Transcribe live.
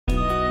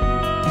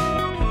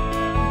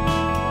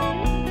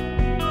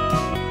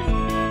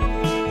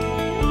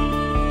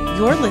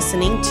You're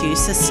listening to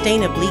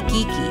Sustainably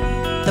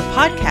Geeky, the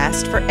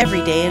podcast for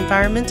everyday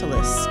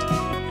environmentalists.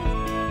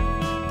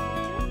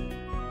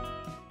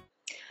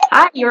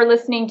 Hi, you're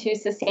listening to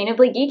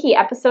Sustainably Geeky,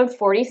 episode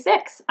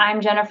 46. I'm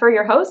Jennifer,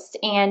 your host,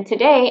 and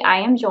today I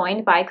am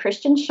joined by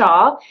Christian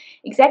Shaw,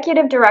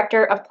 Executive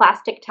Director of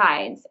Plastic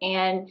Tides.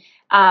 And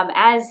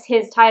as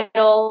his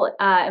title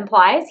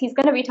implies, he's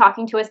going to be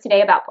talking to us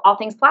today about all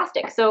things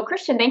plastic. So,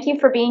 Christian, thank you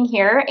for being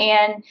here.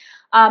 And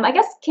I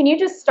guess, can you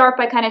just start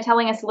by kind of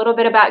telling us a little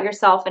bit about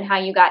yourself and how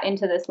you got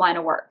into this line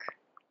of work?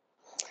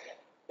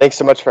 Thanks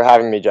so much for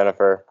having me,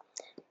 Jennifer.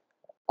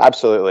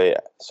 Absolutely.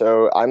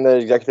 So I'm the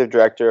executive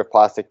director of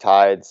Plastic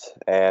Tides,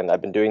 and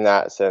I've been doing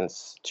that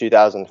since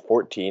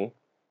 2014.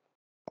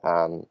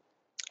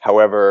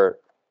 However,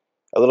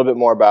 a little bit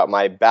more about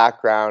my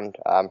background.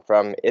 I'm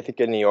from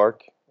Ithaca, New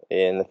York,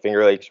 in the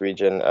Finger Lakes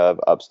region of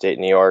upstate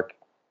New York,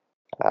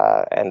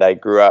 and I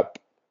grew up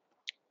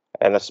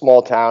in a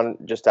small town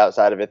just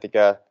outside of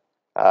Ithaca.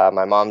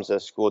 My mom's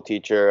a school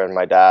teacher, and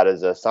my dad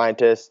is a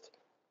scientist,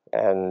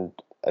 and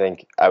I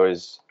think I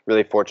was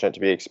really fortunate to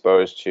be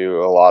exposed to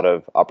a lot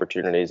of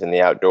opportunities in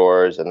the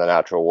outdoors and the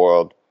natural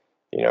world,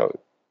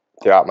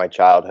 throughout my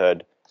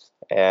childhood.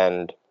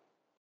 And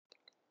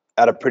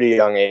at a pretty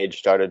young age,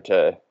 started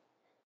to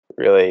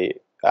really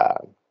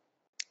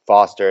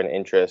foster an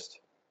interest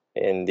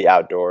in the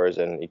outdoors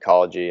and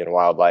ecology and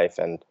wildlife.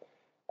 And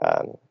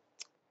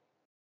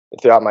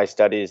throughout my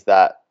studies,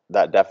 that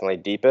definitely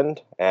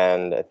deepened.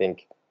 And I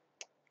think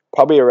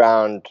probably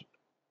around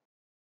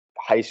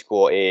high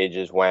school age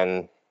is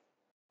when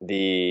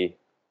the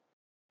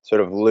sort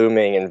of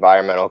looming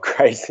environmental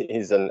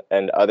crises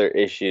and other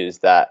issues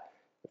that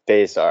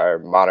face our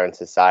modern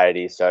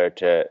society started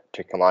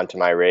to come onto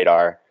my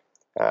radar,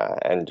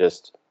 and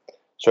just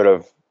sort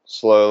of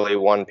slowly,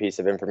 one piece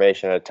of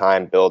information at a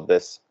time, build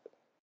this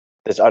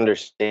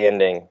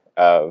understanding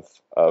of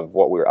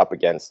what we were up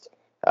against.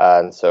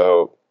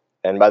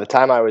 And by the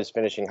time I was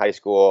finishing high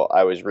school,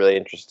 I was really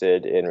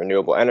interested in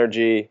renewable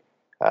energy,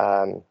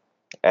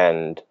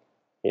 and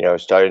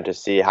starting to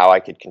see how I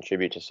could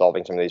contribute to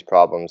solving some of these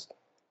problems.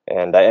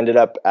 And I ended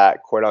up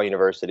at Cornell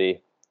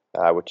University,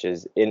 which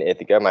is in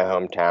Ithaca, my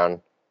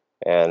hometown,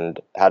 and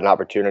had an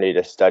opportunity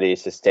to study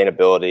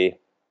sustainability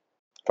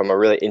from a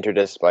really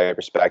interdisciplinary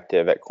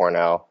perspective at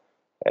Cornell,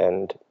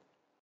 and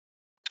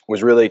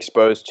was really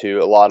exposed to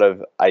a lot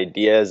of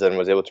ideas and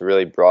was able to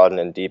really broaden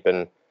and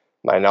deepen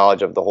my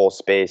knowledge of the whole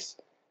space.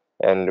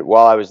 And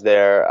while I was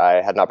there,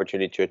 I had an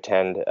opportunity to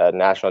attend a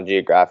National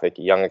Geographic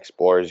Young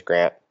Explorers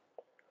Grant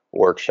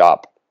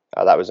workshop.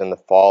 That was in the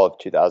fall of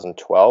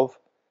 2012.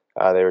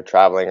 They were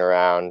traveling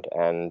around,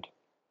 and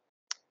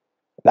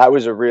that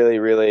was a really,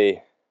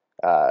 really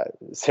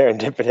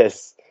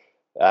serendipitous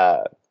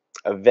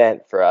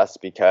event for us,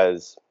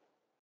 because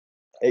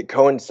it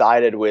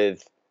coincided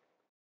with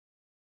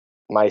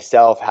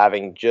myself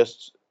having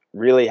just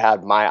really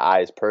had my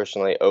eyes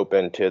personally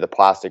open to the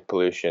plastic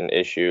pollution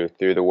issue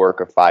through the work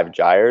of 5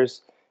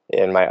 gyres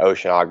in my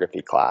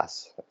oceanography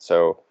class.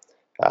 So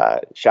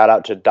shout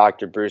out to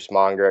Dr. Bruce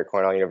Monger at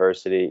Cornell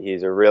University.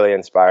 He's a really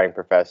inspiring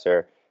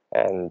professor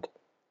and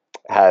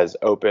has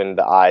opened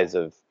the eyes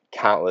of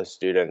countless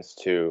students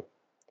to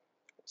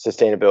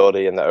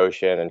sustainability in the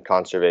ocean and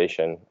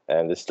conservation,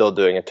 and is still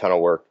doing a ton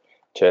of work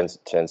to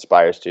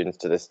inspire students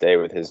to this day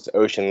with his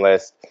ocean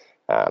list.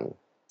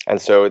 And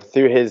so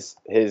through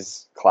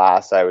his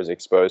class, I was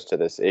exposed to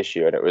this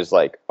issue, and it was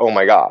like, oh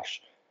my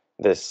gosh,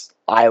 this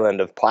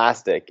island of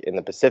plastic in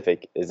the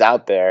Pacific is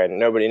out there and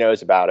nobody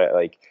knows about it.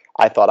 Like,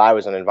 I thought I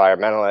was an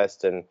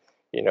environmentalist and,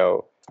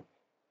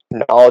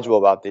 knowledgeable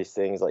about these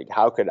things. Like,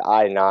 how could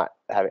I not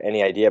have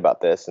any idea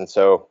about this? And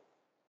so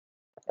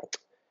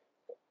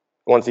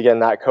once again,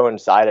 that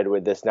coincided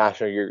with this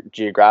National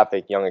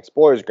Geographic Young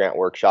Explorers Grant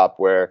workshop,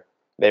 where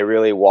they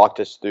really walked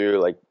us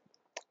through like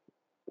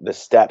the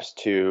steps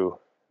to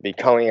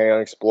becoming a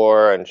young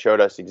explorer and showed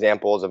us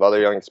examples of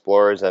other young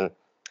explorers. And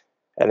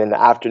in the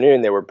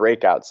afternoon, there were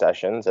breakout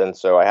sessions. And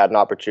so I had an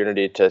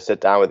opportunity to sit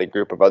down with a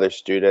group of other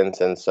students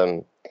and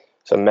some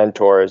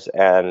mentors,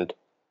 and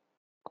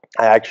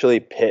I actually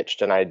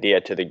pitched an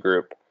idea to the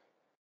group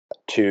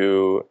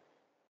to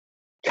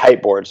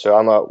kiteboard. So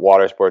I'm a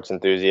water sports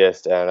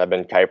enthusiast, and I've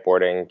been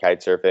kiteboarding, kite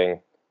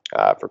surfing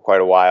for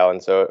quite a while.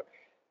 And so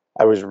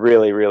I was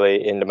really,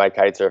 really into my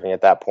kite surfing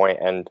at that point.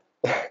 And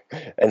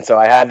and so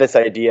I had this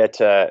idea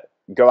to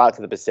go out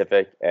to the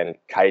Pacific and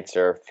kite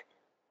surf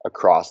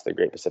across the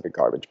Great Pacific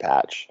Garbage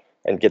Patch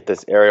and get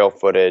this aerial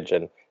footage,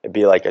 and it'd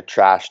be like a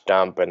trash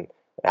dump and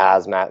an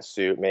hazmat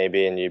suit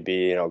maybe, and you'd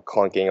be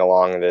clunking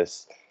along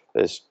this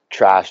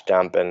trash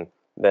dump, and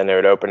then it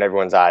would open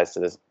everyone's eyes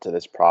to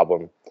this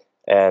problem.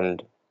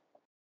 And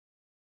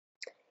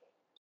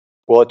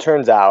well, it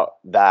turns out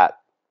that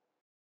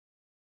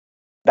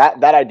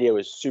idea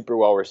was super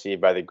well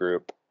received by the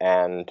group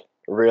and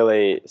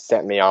really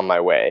sent me on my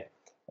way.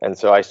 And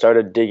so I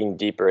started digging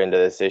deeper into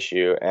this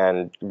issue,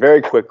 and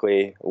very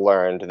quickly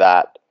learned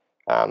that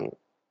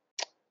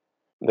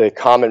the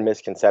common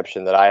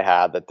misconception that I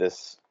had, that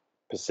this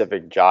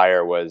Pacific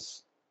gyre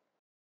was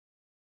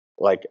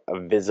like a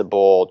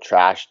visible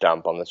trash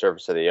dump on the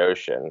surface of the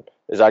ocean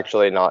is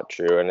actually not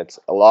true, and it's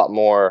a lot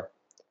more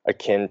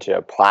akin to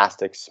a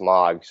plastic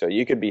smog. So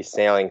you could be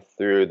sailing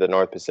through the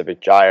North Pacific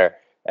Gyre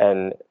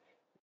and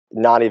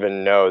not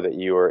even know that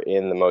you were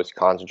in the most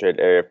concentrated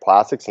area of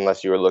plastics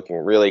unless you were looking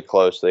really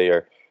closely,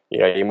 or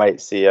you might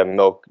see a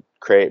milk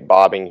crate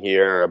bobbing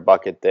here, or a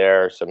bucket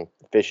there, or some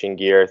fishing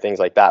gear, things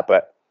like that.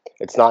 But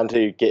it's not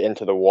until you get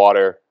into the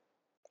water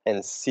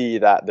and see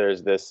that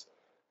there's this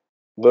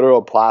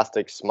literal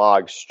plastic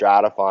smog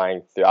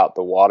stratifying throughout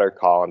the water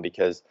column,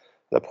 because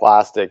the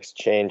plastics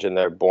change in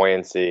their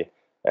buoyancy,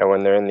 and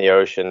when they're in the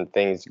ocean,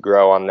 things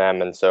grow on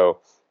them. And so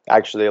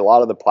actually a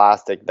lot of the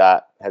plastic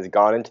that has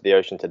gone into the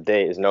ocean to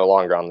date is no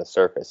longer on the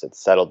surface.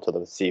 It's settled to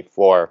the sea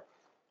floor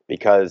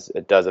because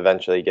it does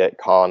eventually get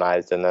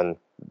colonized, and then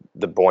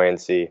the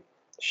buoyancy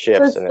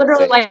shifts. So it's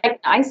literally like an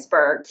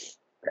iceberg.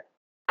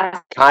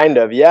 Kind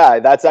of, yeah.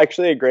 That's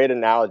actually a great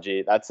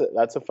analogy. That's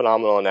a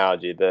phenomenal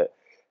analogy.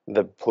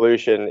 The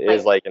pollution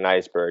is like an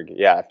iceberg.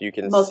 Yeah, if you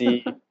can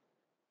see,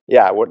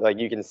 yeah, like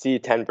you can see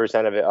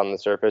 10% of it on the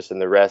surface,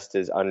 and the rest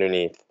is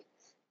underneath.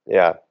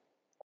 Yeah,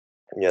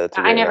 yeah. That's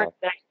a great I never analogy.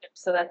 did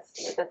that,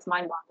 so that's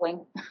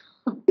mind-boggling.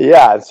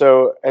 Yeah,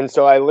 so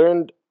I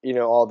learned,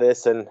 all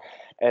this, and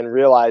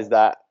realized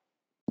that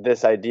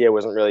this idea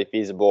wasn't really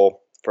feasible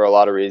for a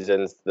lot of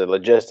reasons. The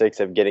logistics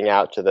of getting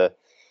out to the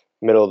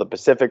middle of the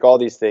Pacific, all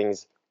these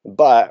things.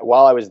 But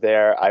while I was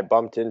there, I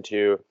bumped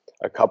into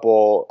a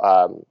couple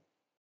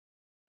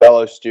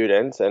fellow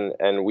students,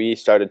 and we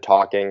started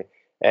talking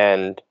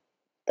and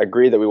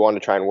agreed that we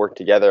wanted to try and work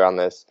together on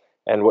this.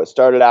 And what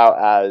started out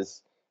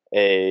as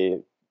a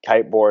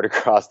kiteboard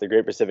across the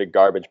Great Pacific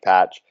Garbage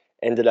Patch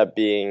ended up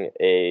being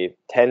a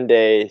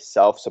 10-day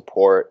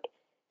self-support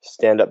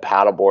stand-up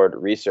paddleboard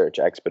research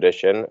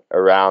expedition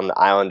around the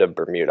island of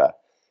Bermuda.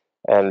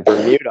 And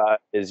Bermuda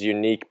is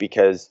unique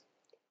because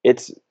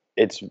it's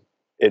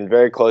in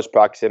very close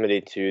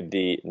proximity to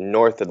the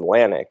North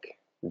Atlantic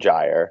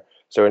Gyre.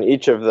 So in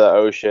each of the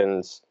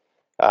oceans,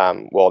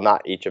 well,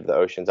 not each of the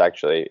oceans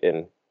actually,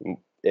 in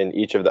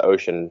each of the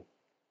ocean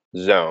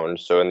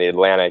zones. So in the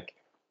Atlantic,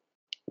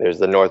 there's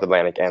the North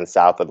Atlantic and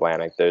South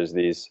Atlantic. There's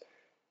these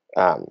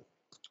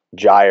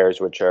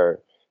gyres, which are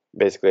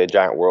basically a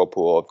giant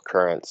whirlpool of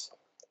currents,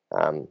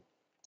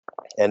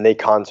 and they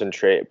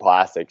concentrate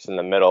plastics in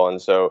the middle.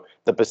 And so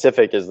the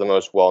Pacific is the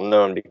most well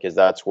known because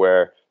that's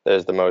where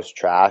there's the most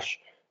trash.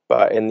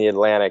 But in the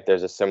Atlantic,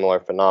 there's a similar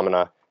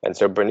phenomena. And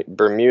so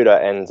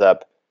Bermuda ends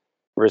up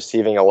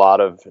receiving a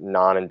lot of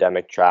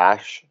non-endemic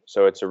trash.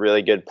 So it's a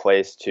really good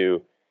place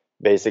to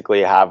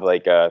basically have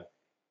like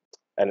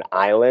an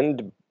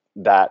island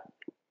that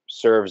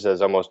serves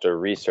as almost a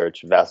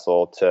research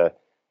vessel to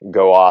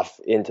go off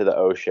into the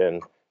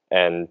ocean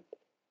and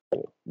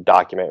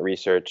document,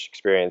 research,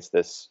 experience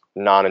this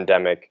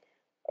non-endemic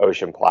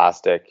ocean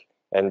plastic.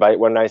 And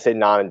when I say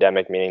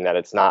non-endemic, meaning that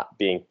it's not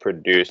being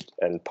produced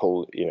and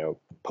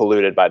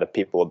polluted by the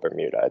people of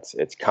Bermuda.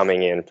 It's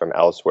coming in from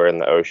elsewhere in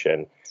the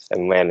ocean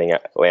and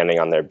landing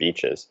on their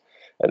beaches.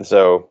 And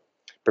so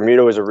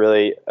Bermuda was a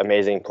really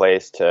amazing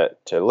place to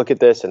look at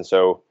this. And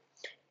so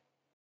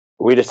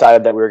we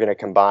decided that we were going to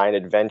combine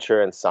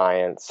adventure and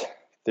science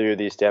through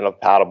the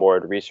stand-up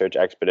paddleboard research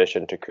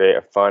expedition to create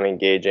a fun,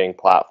 engaging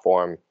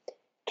platform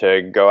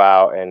to go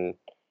out and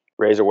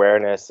raise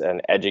awareness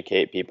and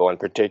educate people, and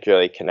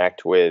particularly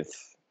connect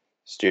with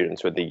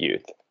students, with the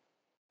youth.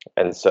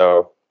 And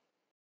so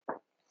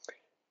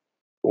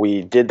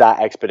we did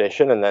that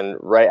expedition, and then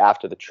right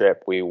after the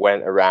trip, we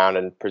went around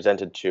and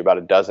presented to about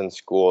a dozen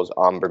schools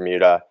on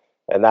Bermuda,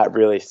 and that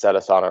really set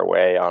us on our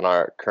way on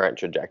our current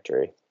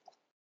trajectory.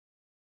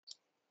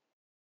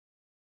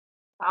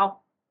 Wow.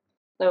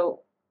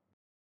 So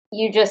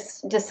you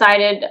just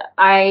decided,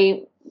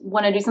 I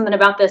want to do something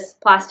about this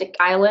plastic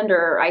island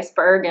or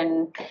iceberg,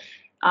 and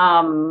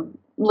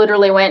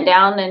literally went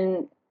down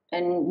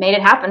and made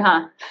it happen,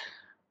 huh?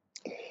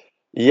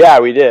 Yeah,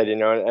 we did,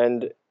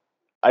 and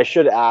I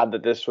should add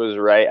that this was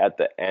right at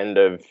the end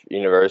of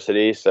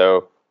university.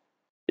 So,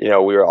 we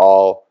were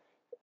all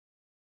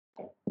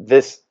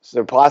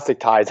so Plastic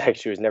Tides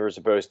actually was never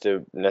supposed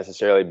to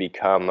necessarily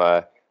become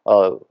a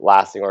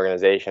lasting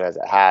organization as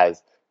it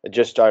has. It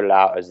just started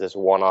out as this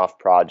one-off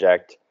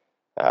project,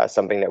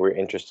 something that we were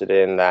interested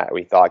in that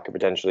we thought could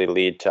potentially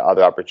lead to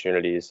other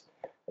opportunities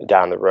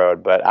down the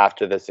road. But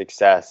after the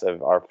success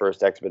of our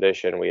first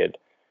expedition, we had,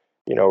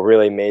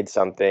 really made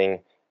something,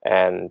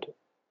 and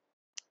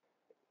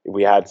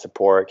we had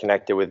support,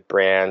 connected with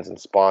brands and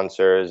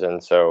sponsors.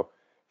 And so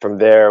from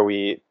there,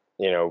 we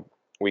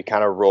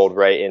kind of rolled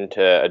right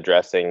into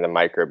addressing the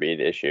microbead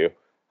issue,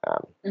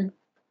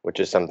 which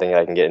is something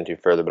I can get into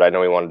further. But I know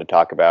we wanted to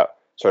talk about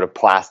sort of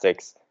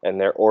plastics and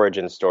their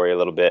origin story a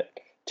little bit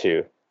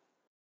too.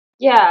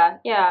 Yeah.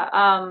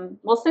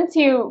 Well, since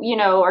you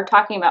are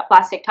talking about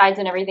Plastic Tides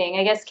and everything,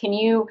 I guess, can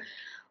you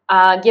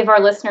give our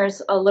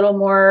listeners a little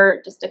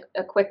more, just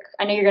a quick,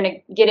 I know you're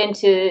going to get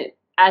into,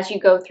 as you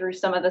go through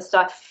some of the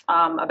stuff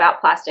about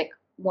plastic,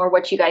 more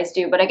what you guys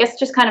do, but I guess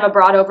just kind of a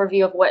broad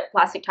overview of what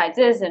Plastic Tides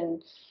is,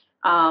 and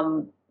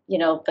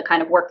the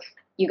kind of work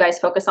you guys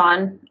focus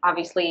on?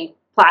 Obviously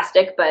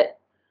plastic, but.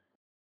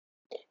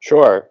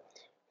 Sure.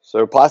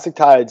 So Plastic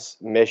Tide's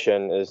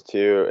mission is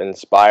to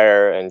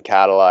inspire and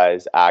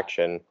catalyze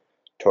action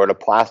toward a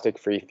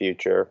plastic-free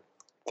future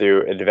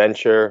through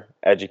adventure,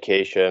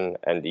 education,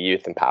 and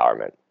youth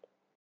empowerment.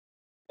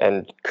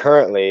 And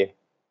currently,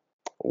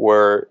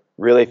 we're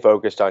really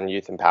focused on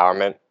youth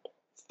empowerment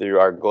through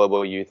our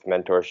Global Youth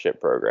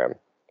Mentorship Program,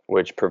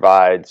 which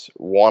provides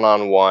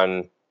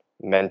one-on-one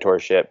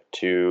mentorship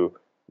to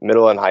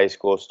middle and high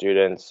school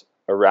students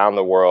around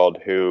the world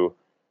who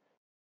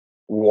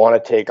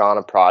want to take on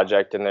a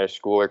project in their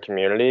school or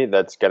community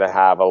that's going to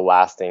have a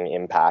lasting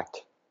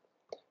impact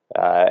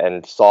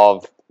and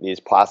solve these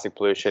plastic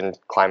pollution,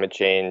 climate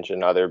change,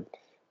 and other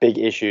big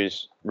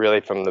issues really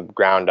from the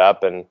ground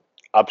up and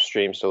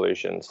upstream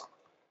solutions.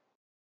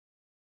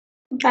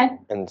 Okay.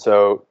 And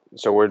so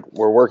we're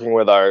working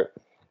with our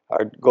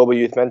Global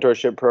Youth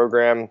Mentorship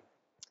Program,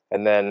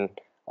 and then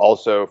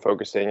also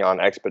focusing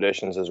on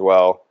expeditions as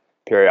well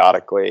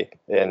periodically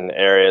in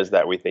areas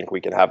that we think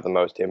we can have the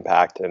most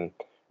impact. And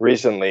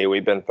recently,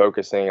 we've been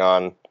focusing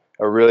on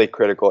a really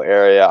critical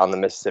area on the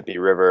Mississippi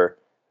River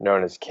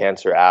known as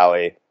Cancer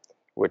Alley,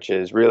 which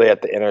is really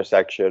at the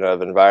intersection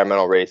of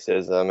environmental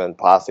racism and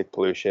plastic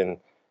pollution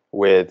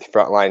with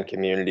frontline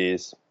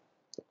communities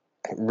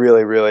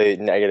really, really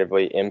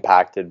negatively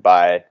impacted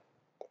by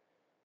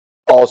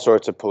all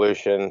sorts of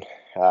pollution,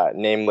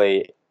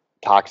 namely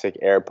toxic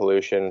air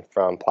pollution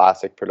from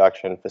plastic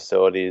production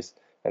facilities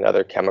and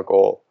other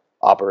chemical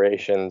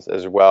operations,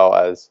 as well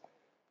as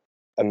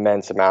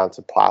immense amounts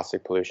of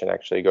plastic pollution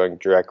actually going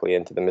directly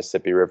into the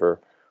Mississippi River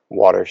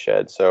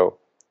watershed. So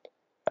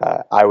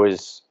I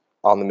was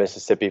on the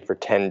Mississippi for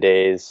 10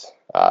 days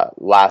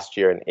last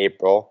year in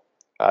April,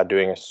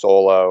 doing a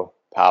solo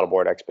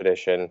paddleboard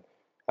expedition,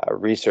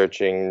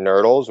 researching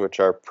nurdles, which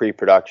are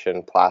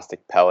pre-production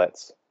plastic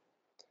pellets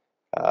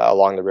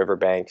along the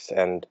riverbanks,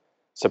 and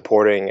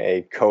supporting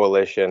a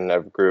coalition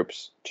of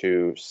groups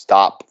to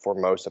stop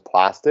Formosa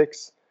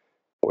Plastics,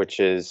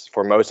 which is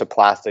Formosa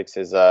Plastics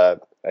is a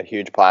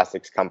huge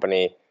plastics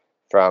company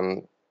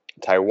from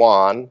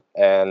Taiwan,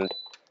 and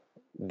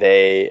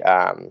they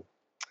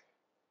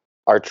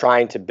are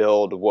trying to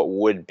build what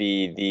would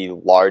be the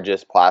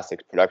largest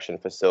plastics production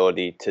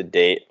facility to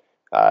date,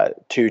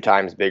 2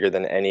 times bigger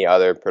than any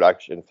other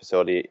production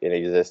facility in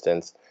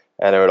existence.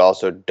 And it would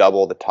also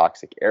double the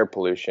toxic air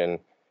pollution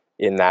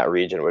in that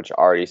region, which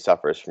already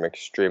suffers from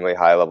extremely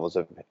high levels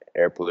of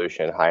air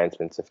pollution, high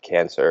incidence of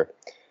cancer,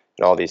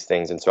 and all these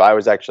things. And so I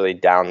was actually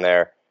down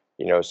there,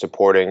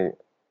 supporting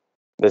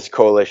this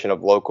coalition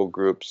of local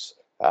groups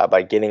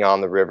by getting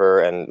on the river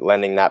and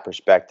lending that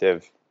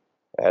perspective,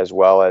 as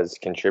well as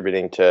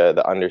contributing to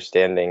the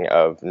understanding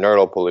of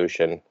nurdle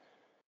pollution,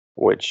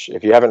 which,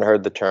 if you haven't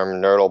heard the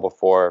term nurdle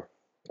before,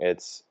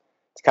 it's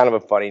kind of a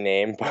funny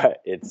name,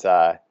 but it's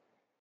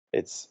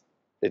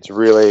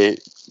really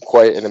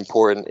quite an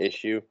important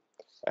issue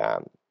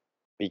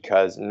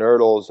because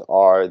nurdles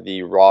are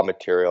the raw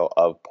material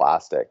of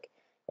plastic.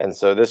 And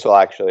so this will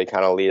actually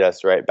kind of lead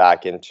us right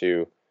back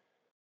into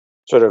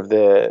sort of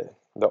the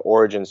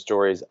origin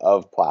stories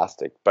of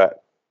plastic.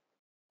 But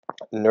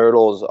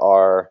nurdles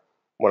are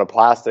when a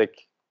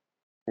plastic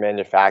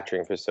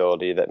manufacturing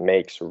facility that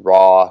makes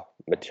raw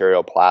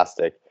material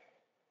plastic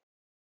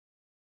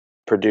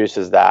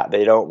produces that.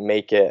 They don't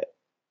make it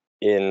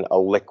in a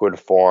liquid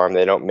form.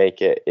 They don't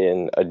make it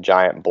in a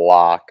giant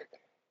block.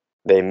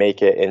 They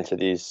make it into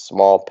these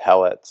small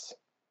pellets,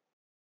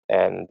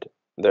 and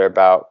they're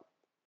about,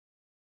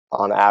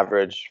 on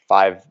average,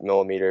 5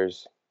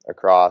 millimeters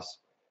across,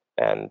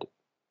 and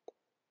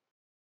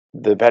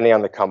depending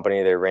on the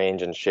company, they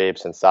range in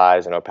shapes and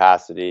size and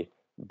opacity.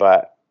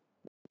 But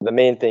the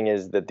main thing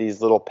is that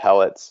these little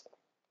pellets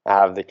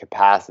have the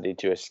capacity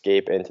to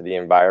escape into the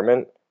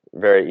environment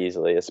very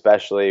easily,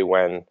 especially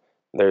when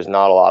there's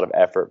not a lot of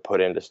effort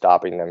put into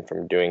stopping them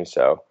from doing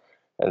so.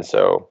 And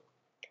so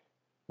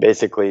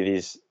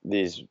basically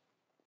these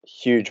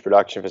huge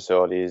production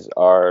facilities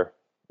are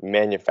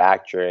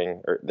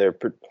manufacturing, or they're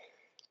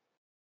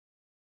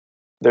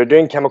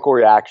doing chemical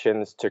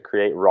reactions to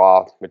create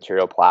raw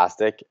material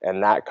plastic,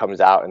 and that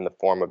comes out in the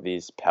form of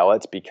these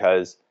pellets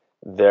because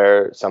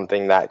they're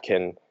something that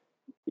can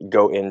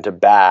go into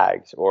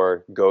bags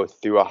or go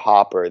through a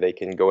hopper. They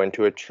can go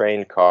into a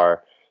train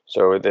car.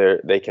 So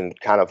they can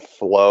kind of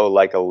flow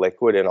like a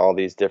liquid in all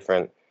these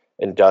different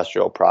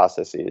industrial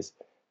processes.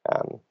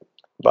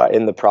 But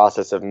in the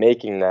process of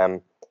making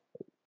them,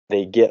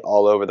 they get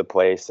all over the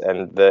place,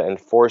 and the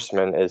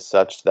enforcement is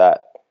such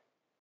that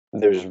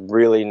there's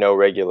really no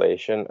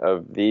regulation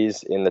of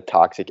these in the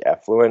toxic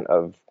effluent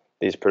of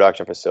these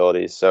production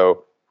facilities.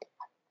 So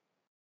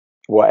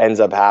what ends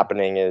up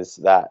happening is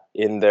that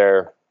in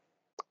their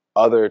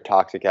other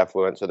toxic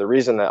effluent, so the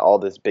reason that all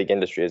this big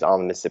industry is on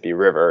the Mississippi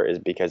River is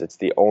because it's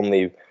the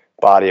only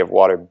body of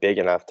water big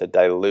enough to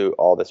dilute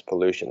all this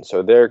pollution.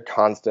 So they're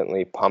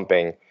constantly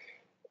pumping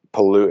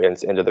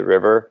pollutants into the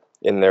river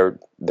in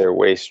their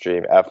waste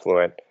stream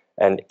effluent,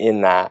 and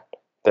in that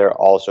they're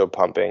also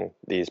pumping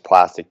these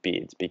plastic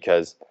beads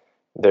because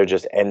they're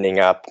just ending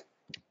up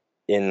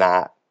in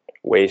that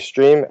waste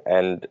stream,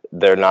 and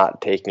they're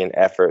not taking an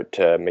effort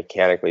to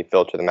mechanically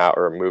filter them out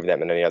or remove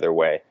them in any other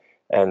way.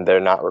 And they're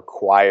not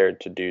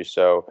required to do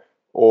so,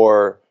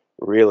 or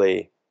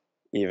really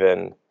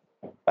even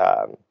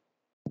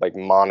like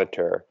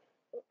monitor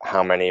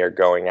how many are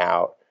going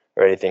out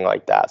or anything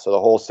like that. So the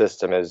whole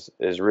system is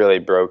really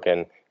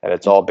broken, and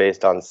it's all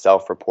based on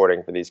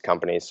self-reporting for these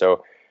companies.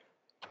 So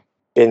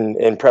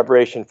in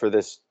preparation for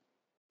this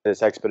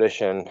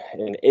expedition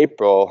in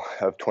April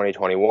of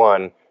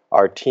 2021,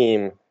 our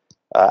team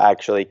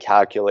actually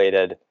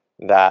calculated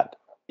that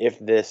if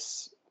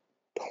this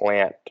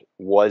plant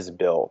was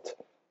built,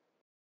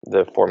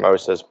 the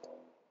Formosa's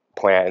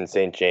plant in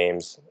St.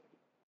 James,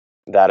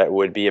 that it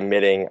would be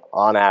emitting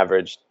on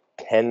average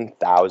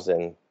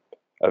 10,000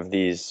 of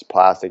these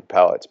plastic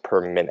pellets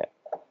per minute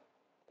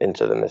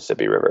into the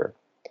Mississippi River.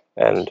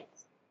 And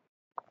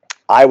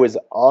I was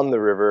on the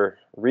river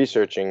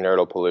researching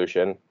nurdle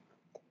pollution,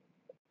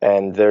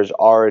 and there's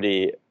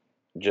already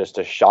just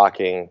a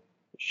shocking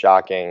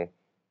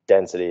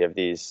density of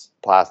these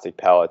plastic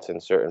pellets in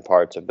certain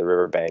parts of the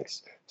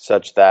riverbanks,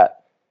 such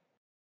that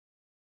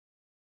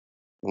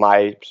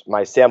my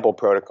sample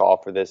protocol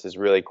for this is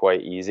really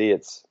quite easy.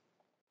 It's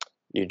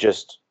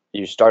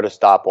you start a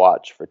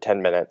stopwatch for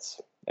 10 minutes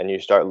and you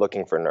start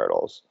looking for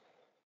nurdles.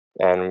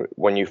 And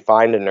when you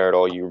find a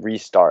nurdle, you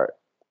restart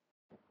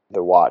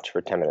the watch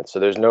for 10 minutes.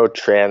 So there's no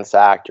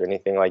transact or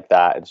anything like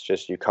that. It's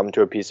just you come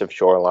to a piece of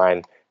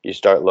shoreline, you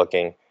start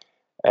looking.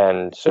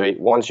 And so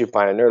once you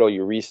find a nurdle,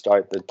 you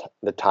restart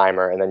the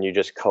timer, and then you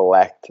just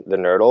collect the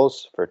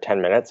nurdles for 10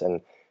 minutes.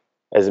 And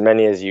as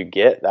many as you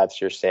get,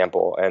 that's your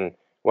sample. And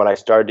when I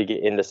started to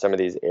get into some of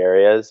these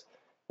areas,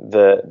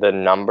 the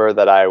number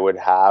that I would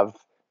have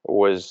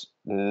was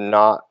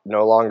no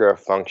longer a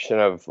function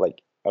of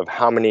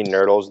how many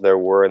nurdles there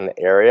were in the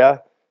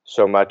area,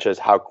 so much as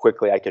how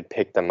quickly I could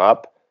pick them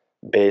up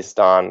based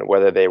on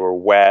whether they were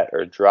wet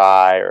or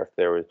dry, or if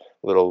there were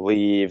little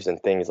leaves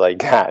and things like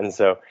that. And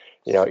so,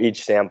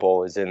 each sample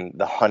was in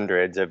the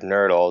hundreds of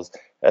nurdles,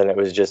 and it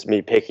was just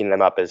me picking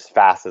them up as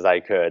fast as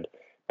I could.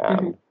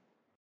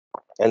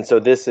 And so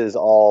this is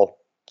all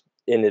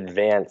in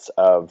advance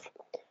of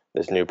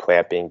this new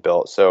plant being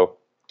built. So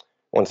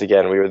once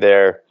again, we were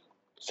there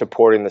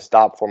supporting the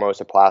Stop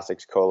Formosa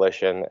Plastics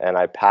Coalition, and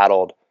I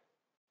paddled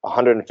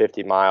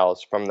 150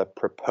 miles from the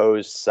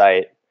proposed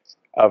site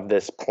of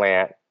this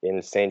plant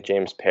in St.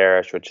 James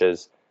Parish, which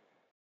is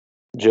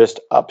just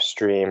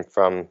upstream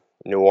from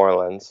New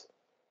Orleans,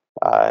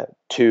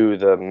 to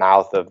the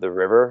mouth of the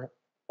river.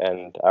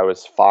 And I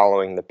was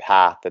following the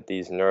path that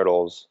these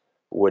nurdles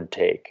would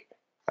take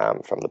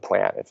from the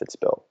plant if it's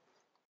built.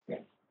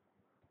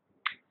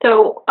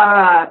 So,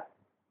 I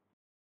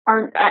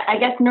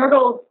guess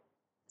nurdles,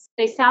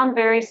 they sound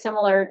very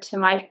similar to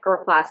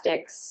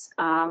microplastics,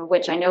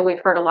 which I know we've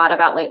heard a lot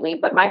about lately,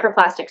 but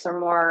microplastics are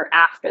more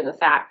after the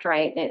fact,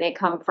 right? They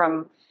come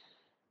from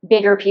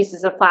bigger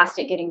pieces of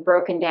plastic getting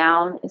broken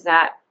down. Is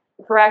that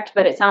correct?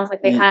 But it sounds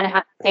like they kind of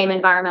have the same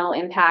environmental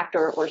impact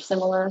or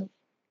similar.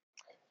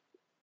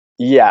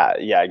 Yeah,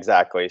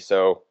 exactly.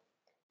 So,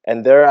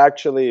 and they're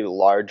actually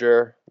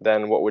larger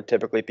than what would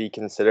typically be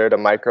considered a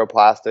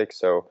microplastic.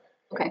 So,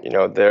 okay,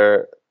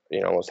 they're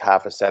almost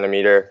half a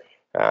centimeter.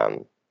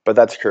 But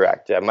that's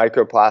correct. Yeah,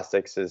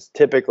 microplastics is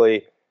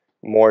typically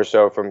more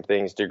so from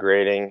things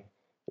degrading,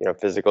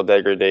 physical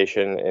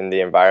degradation in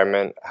the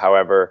environment.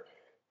 However,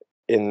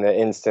 in the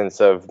instance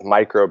of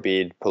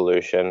microbead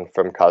pollution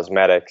from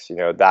cosmetics,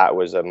 that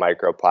was a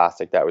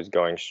microplastic that was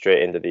going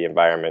straight into the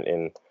environment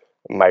in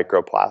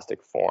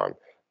microplastic form.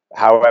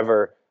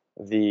 However,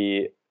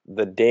 the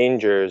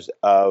dangers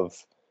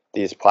of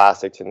these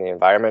plastics in the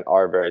environment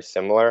are very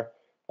similar,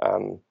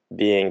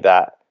 being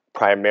that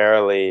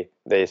primarily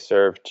they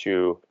serve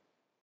to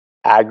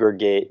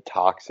aggregate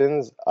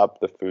toxins up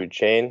the food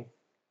chain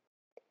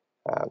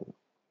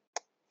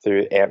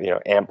through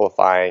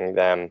amplifying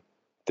them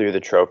through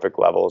the trophic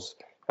levels,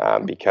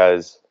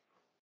 because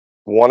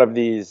one of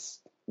these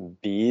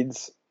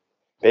beads,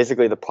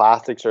 basically the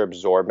plastics are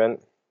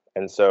absorbent,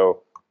 and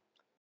so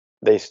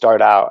they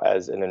start out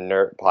as an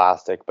inert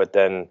plastic, but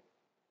then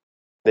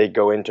they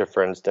go into,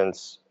 for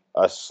instance,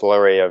 a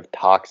slurry of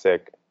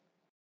toxic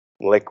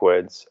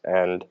liquids,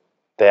 and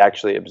they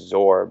actually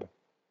absorb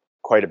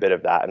quite a bit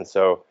of that. And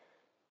so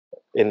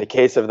in the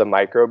case of the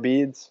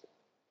microbeads,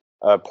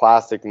 a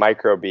plastic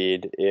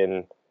microbead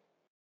in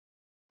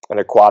an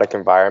aquatic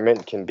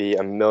environment can be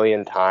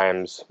 1,000,000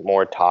 times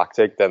more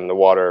toxic than the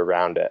water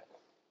around it.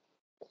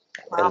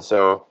 Wow. And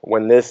so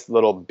when this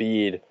little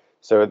bead,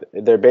 so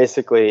they're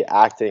basically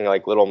acting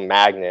like little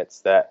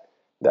magnets that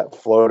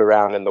float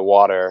around in the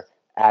water,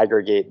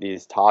 aggregate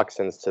these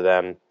toxins to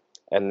them,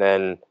 and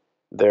then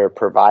they're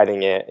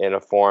providing it in a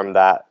form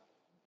that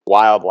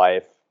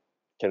wildlife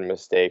can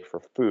mistake for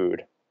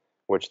food,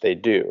 which they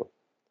do.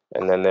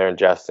 And then they're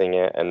ingesting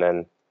it, and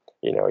then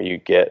you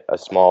get a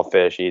small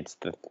fish eats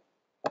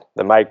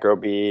the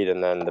microbead,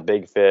 and then the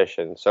big fish,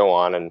 and so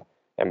on.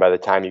 And by the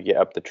time you get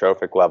up the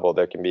trophic level,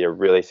 there can be a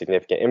really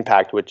significant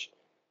impact, which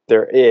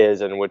there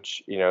is, and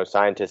which,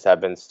 scientists have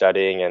been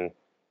studying, and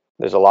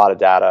there's a lot of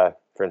data,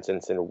 for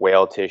instance, in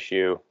whale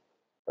tissue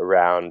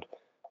around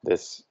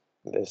this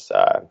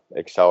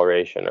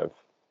acceleration of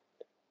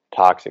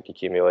toxic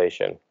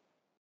accumulation.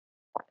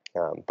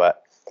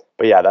 But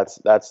yeah, that's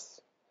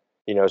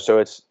so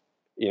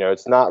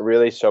it's not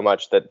really so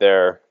much that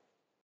they're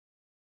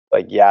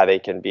like, yeah, they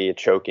can be a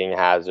choking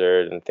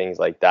hazard and things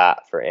like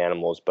that for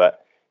animals,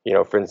 but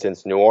for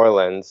instance, New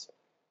Orleans,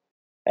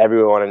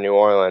 everyone in New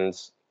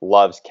Orleans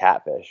loves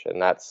catfish,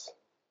 and that's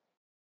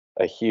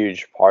a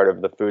huge part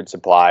of the food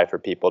supply for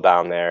people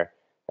down there.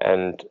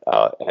 And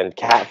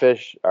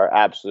catfish are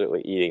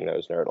absolutely eating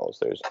those nurdles.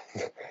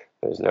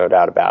 There's no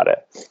doubt about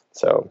it.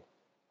 So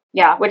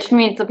yeah, which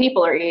means the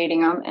people are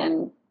eating them,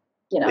 and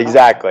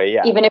exactly,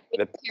 yeah. Even if we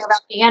care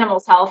about the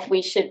animal's health,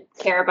 we should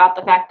care about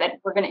the fact that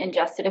we're going to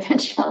ingest it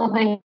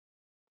eventually.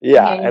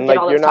 Yeah, and get like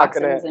all those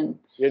toxins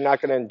you're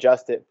not gonna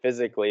ingest it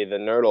physically, the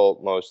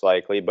nurdle most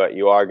likely, but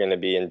you are gonna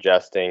be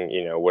ingesting,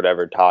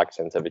 whatever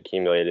toxins have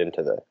accumulated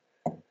into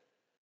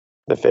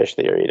the fish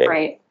that you're eating.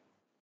 Right.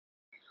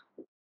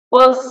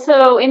 Well,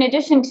 so in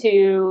addition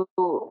to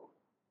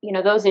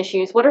those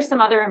issues, what are some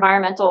other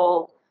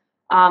environmental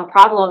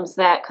problems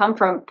that come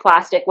from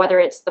plastic, whether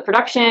it's the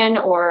production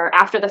or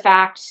after the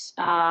fact,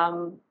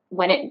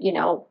 when it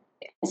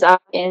ends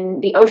up in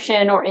the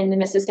ocean or in the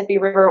Mississippi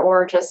River,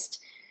 or just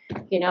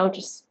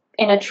just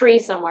in a tree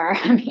somewhere?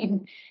 I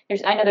mean,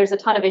 I know there's a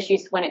ton of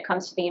issues when it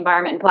comes to the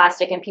environment and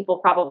plastic, and people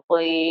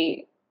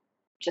probably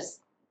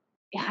just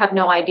have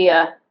no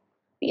idea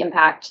the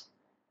impact.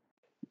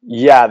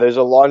 Yeah, there's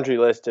a laundry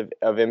list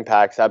of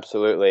impacts,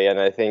 absolutely. And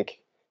I think,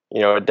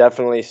 it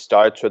definitely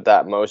starts with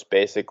that most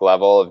basic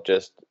level of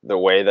just the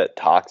way that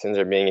toxins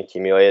are being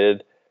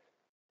accumulated,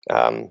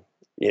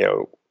 you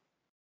know,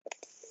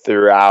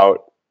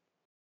 throughout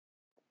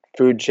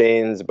food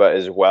chains, but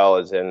as well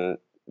as in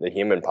the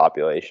human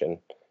population.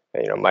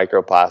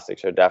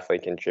 Microplastics are definitely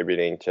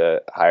contributing to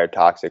higher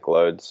toxic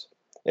loads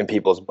in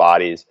people's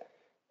bodies.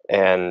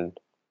 But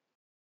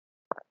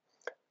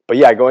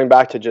yeah, going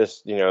back to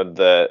just,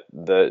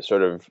 the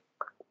sort of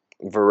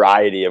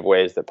variety of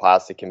ways that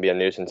plastic can be a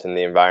nuisance in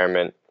the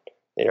environment,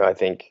 I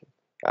think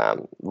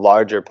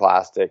larger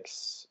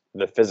plastics,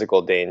 the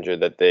physical danger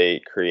that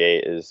they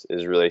create is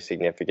really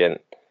significant.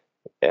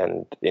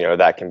 And,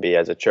 that can be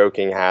as a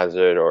choking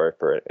hazard or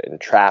for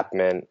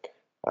entrapment,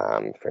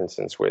 for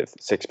instance, with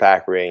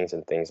six-pack rings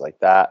and things like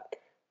that.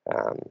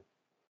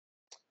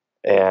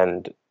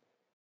 And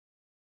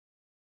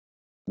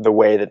the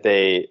way that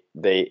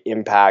they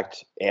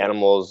impact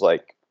animals,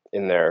 like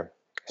in their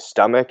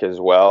stomach as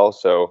well.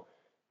 So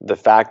the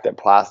fact that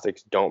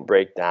plastics don't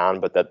break down,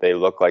 but that they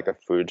look like a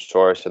food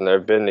source, and there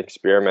have been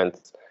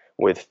experiments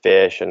with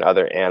fish and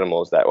other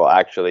animals that will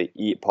actually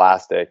eat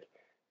plastic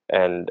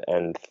and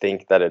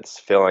think that it's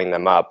filling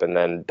them up and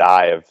then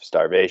die of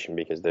starvation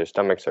because their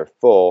stomachs are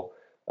full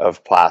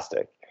of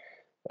plastic.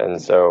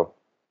 And so,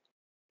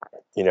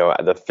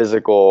 the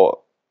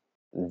physical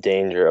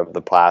danger of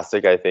the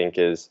plastic, I think,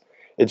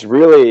 it's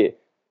really,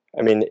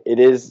 I mean, it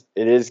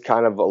is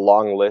kind of a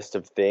long list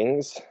of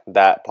things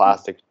that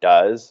plastic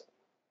does,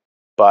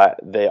 but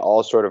they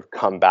all sort of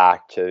come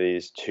back to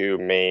these two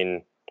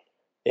main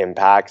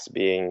impacts,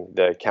 being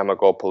the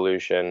chemical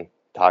pollution,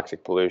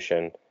 toxic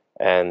pollution,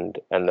 and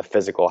the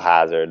physical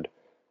hazard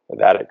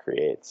that it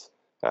creates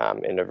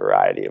in a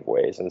variety of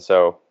ways. And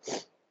so,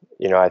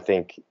 I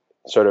think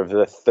sort of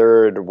the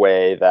third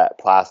way that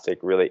plastic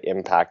really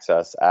impacts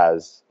us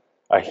as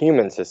a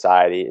human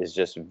society is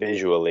just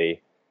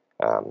visually,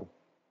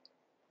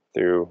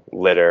 through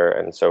litter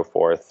and so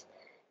forth.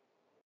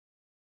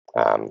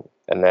 And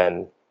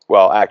then,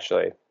 well,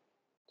 actually,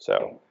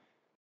 so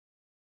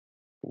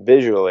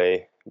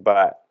visually,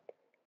 but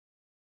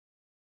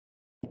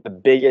the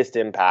biggest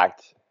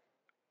impact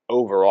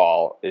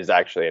overall is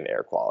actually in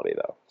air quality,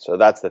 though. So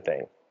that's the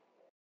thing.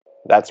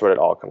 That's what it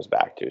all comes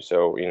back to.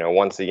 So,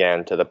 once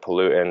again, to the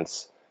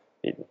pollutants,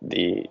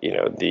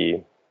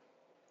 the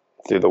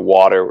through the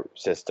water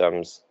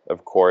systems,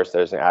 of course,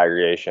 there's an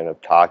aggregation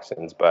of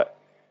toxins, but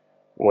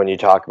when you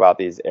talk about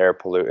these air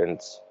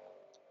pollutants,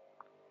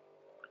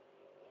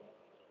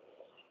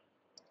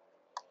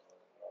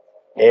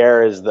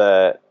 air is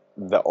the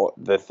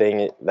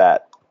thing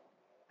that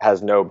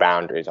has no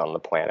boundaries on the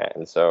planet.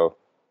 And so,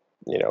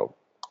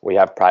 we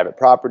have private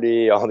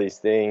property, all these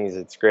things,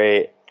 it's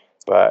great,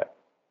 but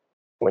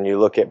when you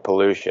look at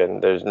pollution,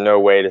 there's no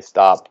way to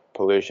stop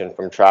pollution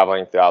from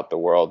traveling throughout the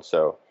world.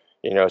 So,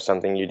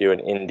 something you do in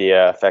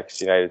India affects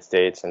the United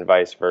States and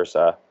vice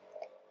versa.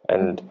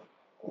 And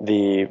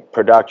the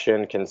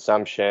production,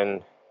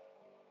 consumption,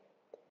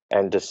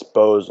 and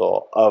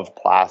disposal of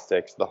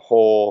plastics, the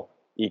whole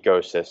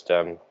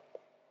ecosystem,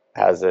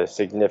 has a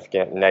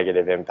significant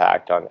negative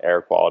impact on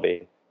air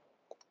quality.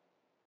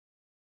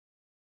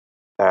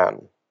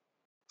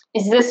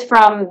 Is this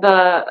from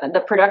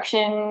the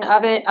production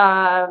of it,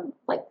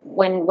 like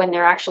when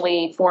they're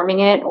actually forming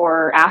it,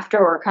 or after,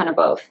 or kind of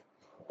both?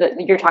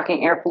 You're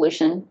talking air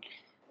pollution.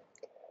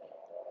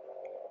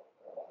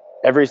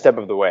 Every step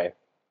of the way.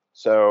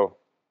 So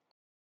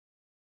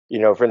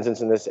for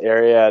instance, in this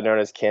area known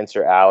as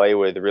Cancer Alley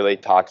with really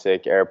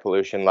toxic air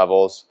pollution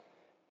levels,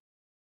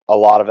 a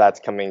lot of that's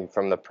coming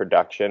from the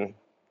production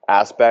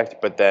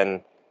aspect. But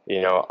then,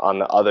 on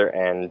the other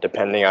end,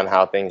 depending on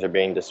how things are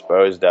being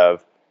disposed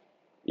of,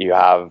 you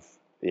have,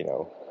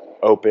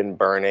 open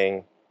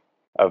burning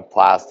of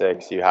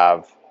plastics. You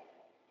have,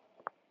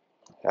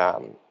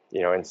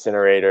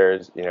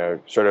 incinerators,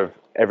 sort of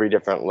every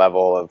different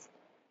level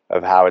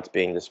of how it's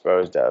being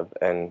disposed of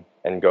and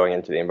going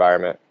into the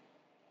environment.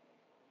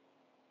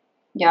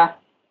 Yeah.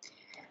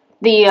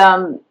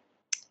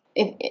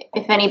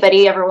 If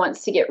anybody ever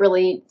wants to get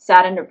really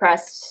sad and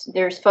depressed,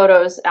 there's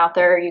photos out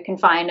there you can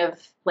find of,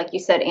 like you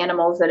said,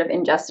 animals that have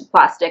ingested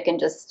plastic and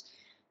just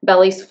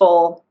bellies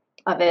full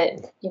of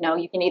it.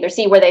 You can either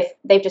see where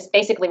they've just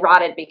basically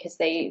rotted because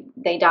they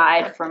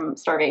died from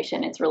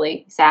starvation. It's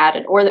really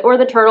sad. Or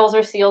the turtles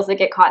or seals that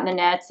get caught in the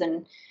nets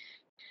and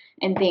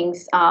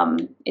things.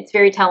 It's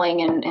very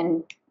telling,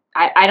 and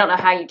I don't know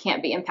how you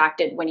can't be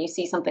impacted when you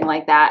see something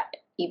like that,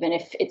 even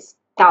if it's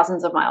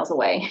thousands of miles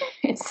away.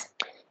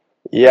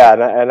 Yeah,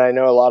 and I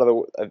know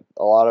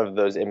a lot of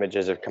those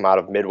images have come out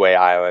of Midway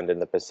Island in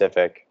the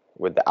Pacific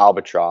with the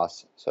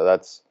albatross. So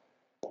that's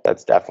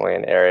definitely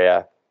an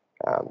area.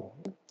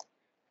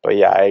 But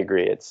yeah, I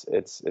agree. It's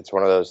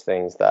one of those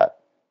things that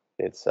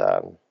it's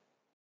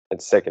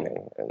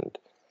sickening, and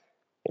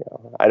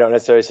I don't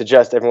necessarily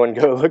suggest everyone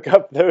go look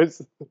up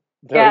those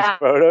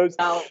photos.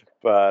 No.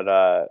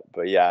 But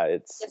yeah,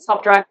 it's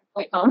help drive the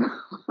point home.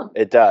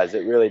 It does.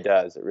 It really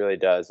does. It really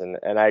does. And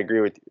I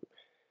agree with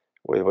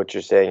what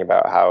you're saying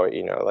about how,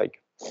 like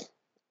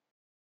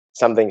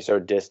something so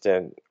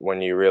distant,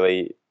 when you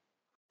really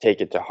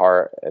take it to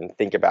heart and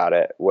think about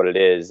it, what it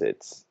is,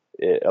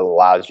 it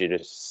allows you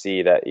to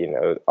see that,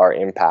 our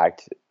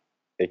impact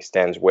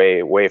extends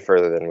way, way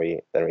further than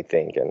we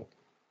think.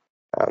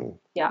 And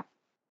yeah.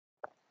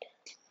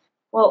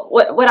 Well,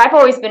 what I've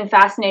always been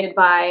fascinated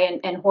by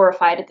and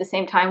horrified at the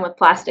same time with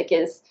plastic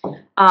is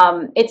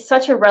it's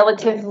such a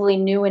relatively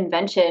new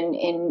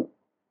invention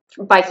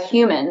by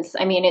humans.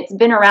 I mean, it's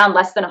been around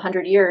less than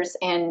 100 years,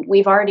 and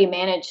we've already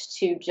managed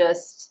to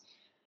just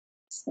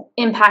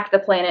impact the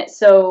planet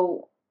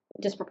so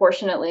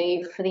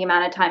disproportionately for the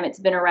amount of time it's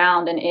been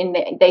around. And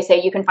they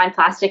say you can find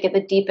plastic at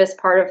the deepest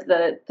part of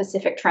the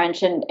Pacific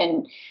Trench and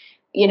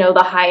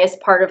the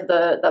highest part of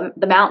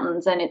the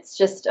mountains. And it's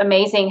just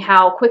amazing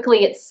how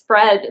quickly it's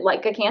spread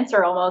like a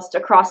cancer almost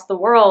across the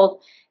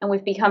world. And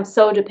we've become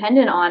so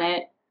dependent on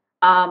it.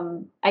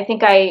 I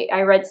think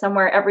I read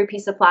somewhere every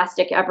piece of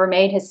plastic ever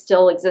made has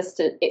still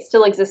existed. It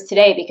still exists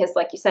today because,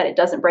 like you said, it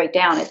doesn't break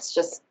down. It's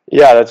just,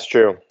 yeah, that's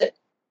true.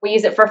 We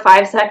use it for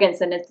 5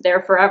 seconds and it's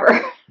there forever.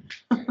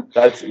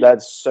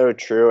 That's so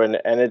true.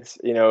 And it's,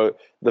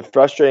 the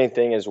frustrating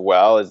thing as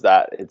well is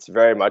that it's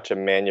very much a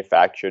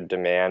manufactured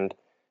demand.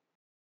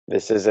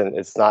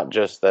 It's not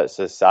just that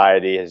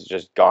society has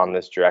just gone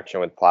this direction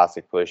with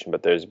plastic pollution,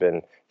 but there's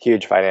been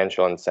huge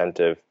financial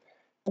incentive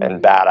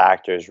and bad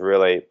actors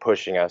really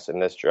pushing us in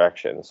this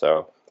direction.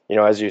 So,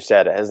 as you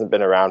said, it hasn't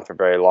been around for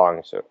very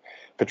long. So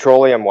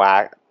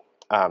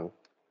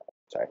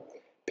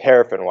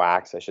paraffin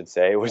wax, I should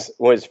say,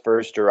 was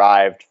first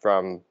derived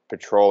from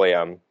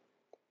petroleum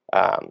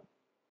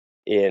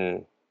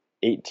in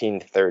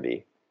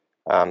 1830,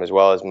 as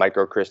well as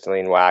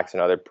microcrystalline wax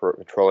and other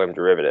petroleum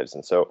derivatives.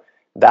 And so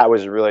that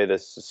was really the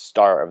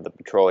start of the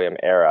petroleum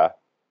era,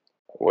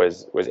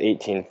 was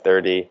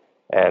 1830.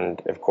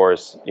 And of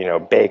course,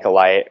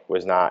 Bakelite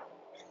was not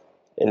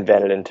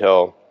invented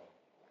until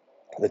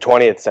the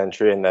 20th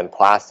century, and then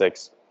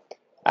plastics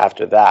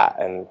after that.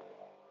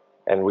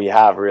 And we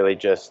have really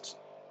just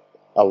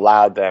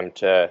allowed them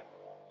to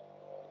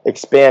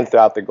expand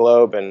throughout the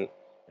globe. And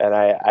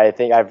I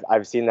think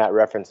I've seen that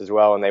reference as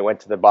well. When they went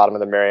to the bottom of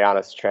the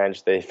Marianas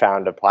Trench, they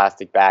found a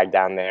plastic bag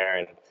down there.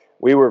 And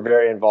we were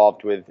very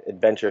involved with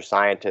adventure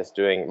scientists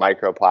doing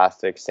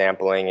microplastic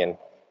sampling,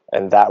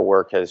 and that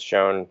work has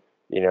shown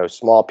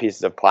small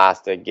pieces of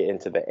plastic get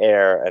into the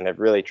air and have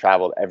really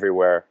traveled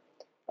everywhere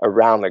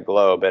around the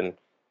globe. And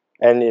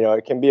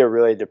it can be a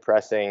really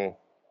depressing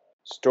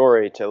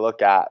story to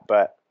look at,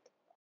 but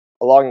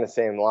along the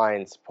same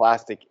lines,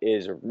 plastic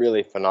is a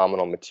really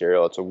phenomenal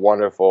material. It's a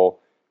wonderful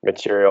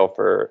material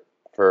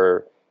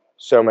for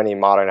so many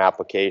modern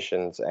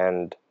applications,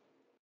 and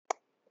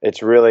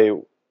it's really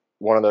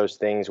one of those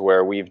things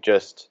where we've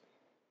just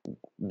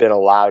been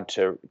allowed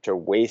to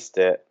waste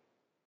it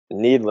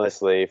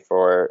needlessly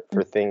for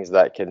things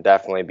that can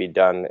definitely be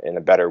done in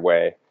a better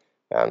way.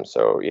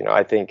 So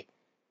I think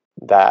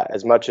that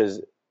as much as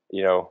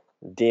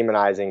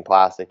demonizing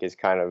plastic is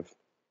kind of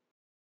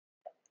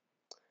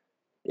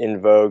in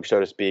vogue, so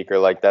to speak, or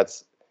like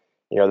that's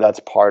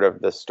part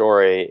of the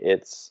story,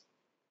 it's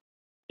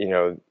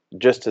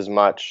just as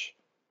much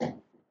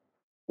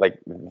like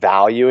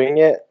valuing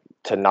it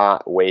to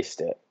not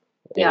waste it.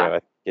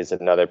 Is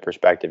another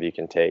perspective you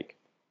can take.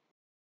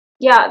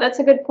 Yeah, that's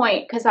a good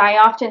point, because I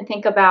often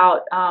think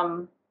about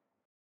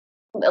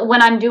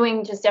when I'm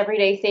doing just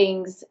everyday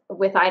things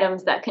with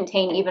items that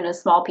contain even a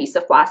small piece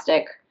of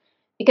plastic,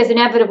 because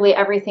inevitably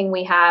everything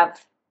we have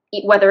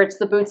whether it's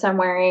the boots I'm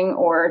wearing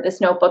or this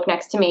notebook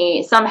next to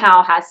me,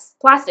 somehow has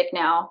plastic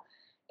now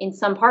in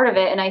some part of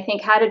it. And I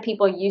think, how did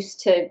people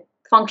used to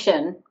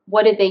function?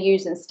 What did they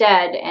use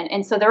instead?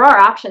 And so there are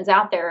options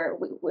out there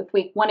if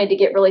we wanted to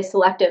get really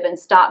selective and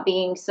stop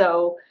being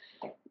so,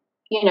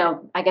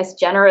 I guess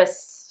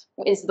generous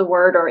is the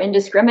word, or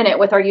indiscriminate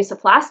with our use of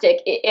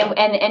plastic,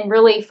 and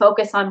really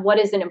focus on what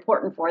is it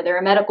important for. There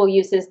are medical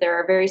uses, there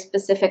are very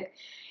specific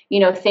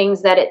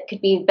things that it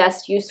could be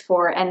best used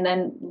for, and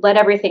then let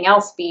everything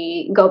else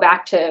go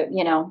back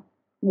to,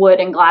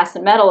 wood and glass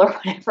and metal or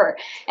whatever.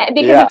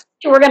 Because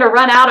we're going to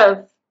run out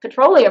of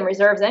petroleum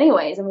reserves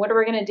anyways. And what are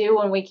we going to do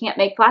when we can't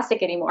make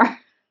plastic anymore?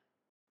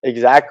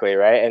 Exactly,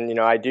 right. And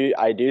I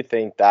do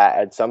think that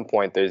at some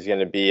point there's going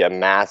to be a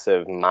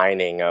massive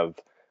mining of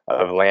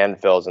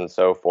landfills and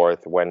so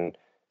forth when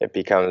it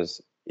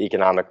becomes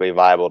economically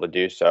viable to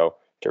do so,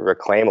 to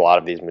reclaim a lot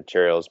of these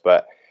materials.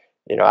 But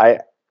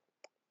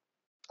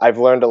I've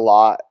learned a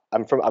lot.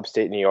 I'm from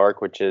upstate New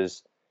York, which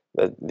is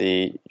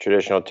the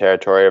traditional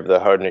territory of the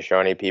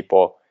Haudenosaunee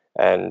people,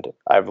 and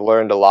I've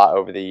learned a lot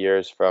over the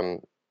years from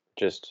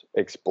just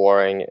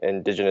exploring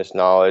indigenous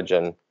knowledge,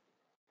 and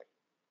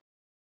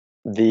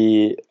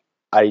the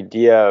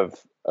idea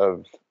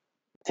of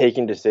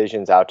taking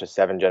decisions out to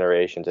 7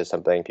 generations is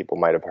something people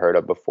might have heard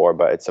of before,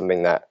 but it's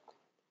something that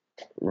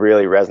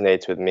really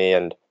resonates with me,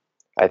 and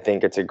I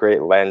think it's a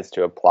great lens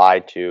to apply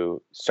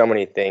to so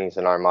many things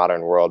in our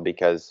modern world,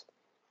 because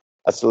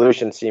a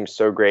solution seems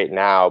so great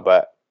now,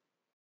 but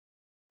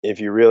if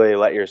you really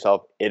let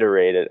yourself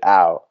iterate it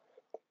out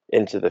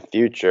into the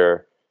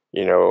future,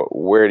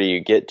 where do you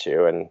get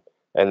to?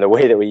 And the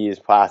way that we use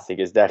plastic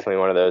is definitely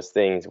one of those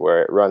things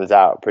where it runs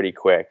out pretty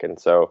quick. And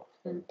so,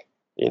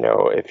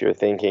 if you're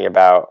thinking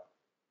about,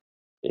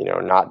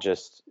 not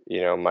just,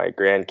 my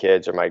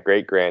grandkids or my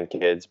great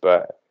grandkids,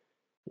 but,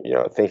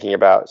 thinking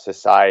about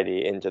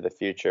society into the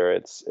future,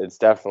 it's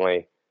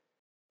definitely,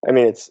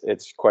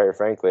 it's quite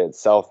frankly,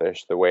 it's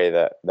selfish the way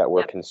that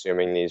we're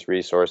consuming these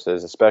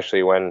resources,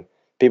 especially when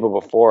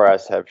people before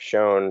us have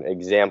shown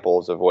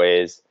examples of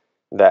ways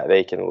that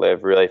they can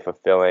live really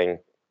fulfilling,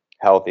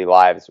 healthy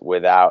lives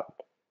without,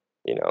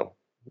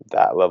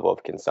 that level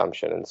of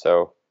consumption. And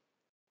so,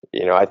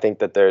 I think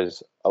that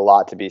there's a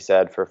lot to be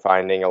said for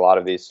finding a lot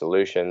of these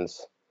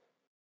solutions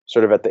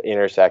sort of at the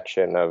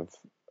intersection of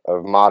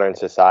modern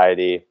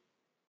society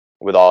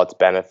with all its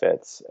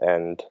benefits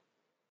and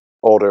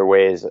older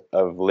ways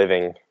of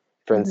living.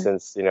 For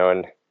instance,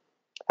 and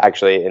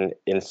actually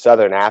in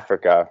Southern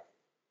Africa,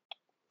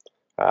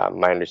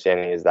 my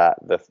understanding is that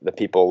the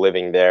people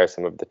living there,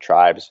 some of the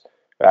tribes,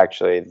 are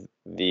actually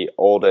the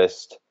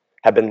oldest,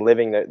 have been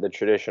living the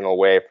traditional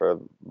way for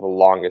the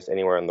longest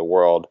anywhere in the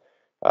world,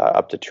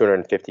 up to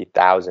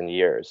 250,000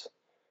 years.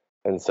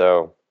 And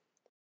so,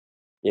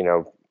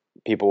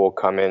 people will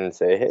come in and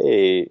say,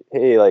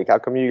 hey, like, how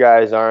come you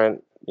guys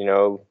aren't,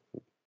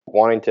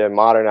 wanting to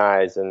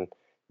modernize and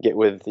get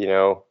with,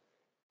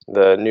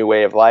 the new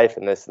way of life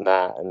and this and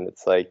that? And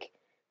it's like,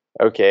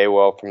 okay,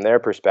 well, from their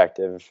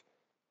perspective,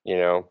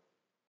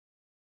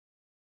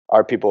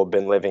 our people have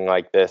been living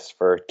like this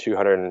for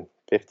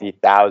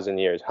 250,000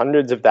 years,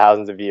 hundreds of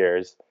thousands of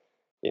years,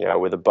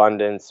 with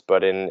abundance,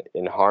 but in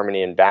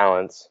harmony and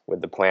balance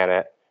with the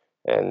planet.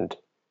 And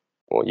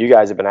well, you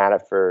guys have been at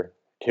it for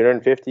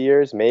 250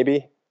 years,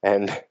 maybe,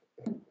 and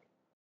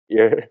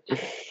you're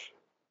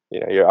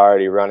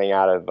already running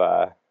out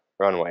of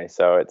runway.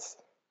 So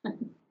I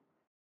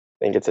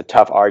think it's a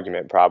tough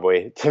argument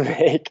probably to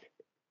make.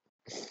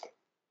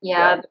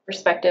 Yeah, the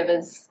perspective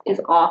is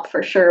off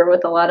for sure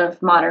with a lot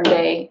of modern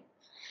day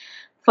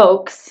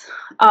folks.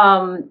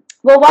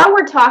 Well, while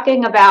we're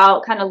talking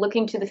about kind of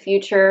looking to the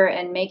future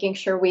and making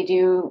sure we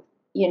do,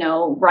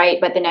 right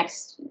by the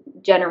next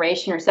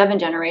generation or 7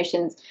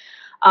 generations,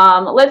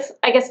 let's,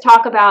 I guess,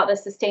 talk about the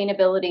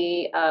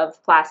sustainability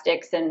of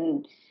plastics,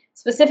 and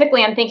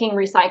specifically I'm thinking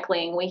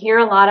recycling. We hear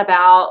a lot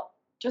about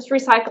just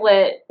recycle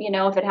it,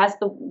 if it has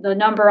the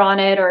number on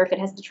it, or if it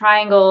has the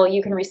triangle,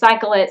 you can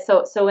recycle it.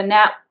 So in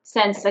that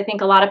sense, I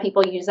think a lot of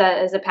people use that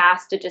as a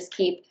pass to just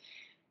keep,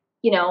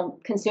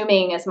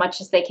 consuming as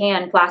much as they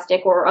can,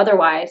 plastic or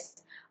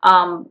otherwise.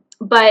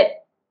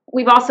 But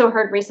we've also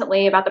heard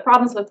recently about the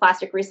problems with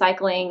plastic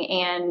recycling,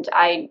 and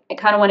I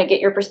kind of want to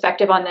get your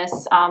perspective on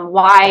this.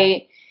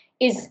 Why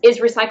is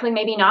recycling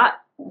maybe not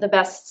the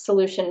best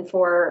solution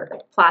for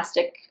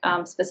plastic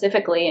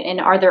specifically, and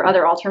are there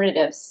other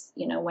alternatives,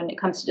 when it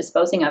comes to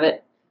disposing of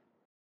it?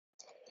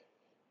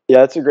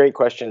 Yeah, that's a great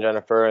question,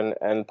 Jennifer.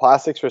 And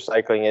plastics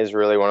recycling is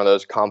really one of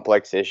those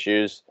complex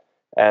issues,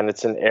 and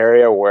it's an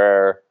area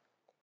where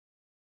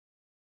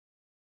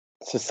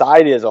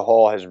society as a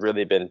whole has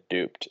really been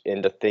duped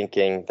into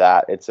thinking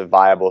that it's a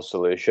viable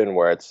solution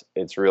where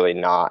it's really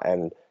not.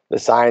 And the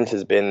science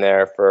has been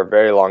there for a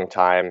very long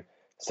time.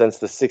 Since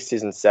the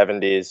 60s and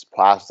 70s,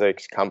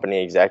 plastics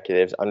company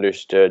executives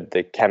understood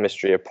the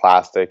chemistry of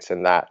plastics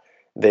and that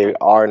they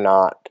are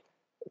not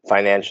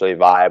financially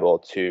viable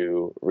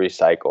to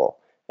recycle.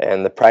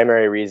 And the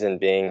primary reason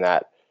being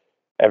that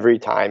every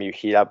time you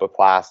heat up a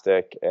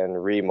plastic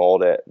and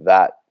remold it,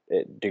 that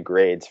it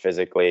degrades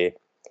physically.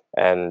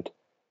 And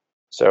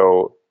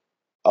so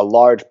a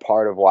large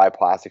part of why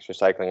plastics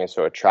recycling is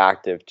so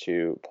attractive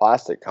to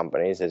plastic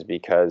companies is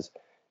because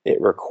it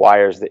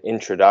requires the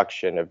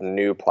introduction of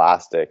new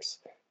plastics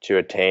to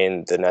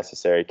attain the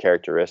necessary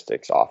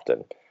characteristics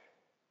often.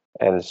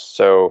 And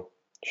so,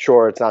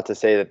 sure, it's not to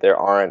say that there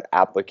aren't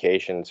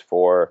applications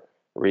for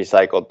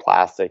recycled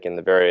plastic in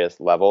the various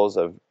levels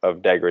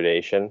of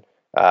degradation,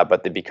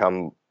 but they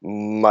become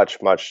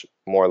much, much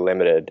more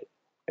limited,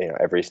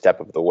 every step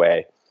of the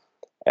way.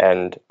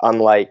 And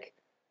unlike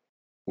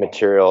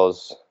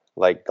materials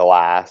like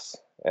glass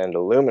and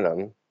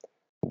aluminum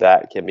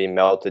that can be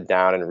melted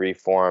down and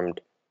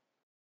reformed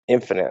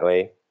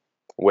infinitely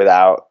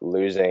without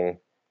losing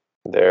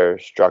their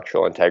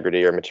structural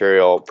integrity or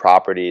material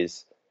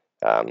properties,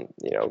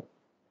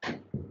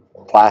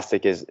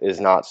 plastic is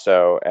not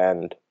so.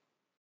 And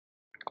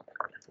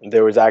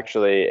there was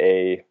actually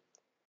a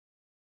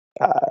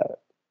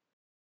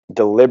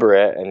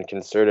deliberate and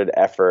concerted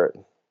effort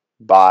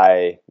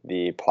by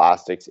the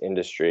plastics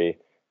industry.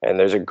 And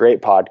there's a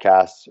great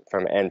podcast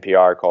from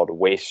NPR called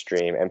Waste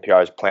Stream,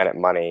 NPR's Planet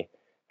Money,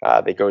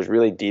 that goes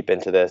really deep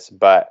into this.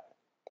 But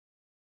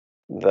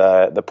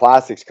the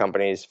plastics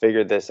companies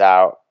figured this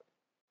out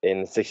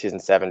in the 60s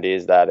and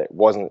 70s, that it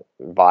wasn't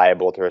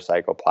viable to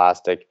recycle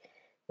plastic,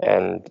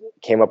 and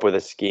came up with a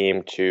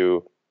scheme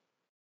to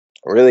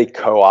really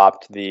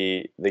co-opt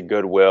the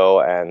goodwill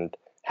and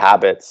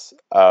habits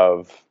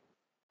of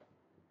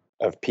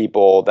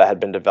people that had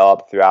been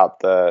developed throughout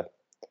the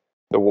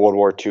World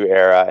War II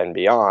era and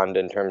beyond,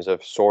 in terms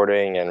of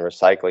sorting and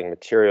recycling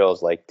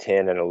materials like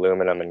tin and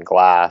aluminum and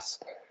glass,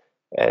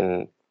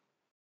 and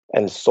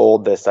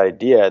sold this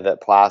idea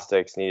that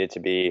plastics needed to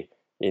be,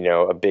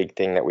 a big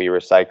thing that we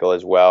recycle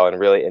as well, and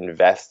really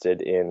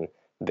invested in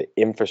the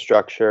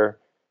infrastructure,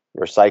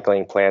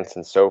 recycling plants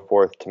and so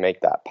forth to make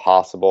that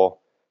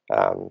possible.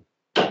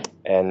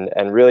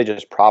 And really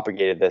just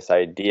propagated this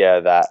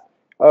idea that,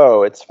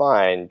 oh, it's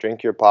fine,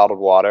 drink your bottled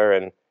water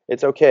and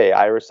it's okay,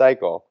 I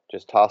recycle,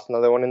 just toss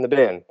another one in the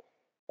bin.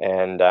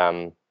 And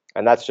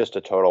that's just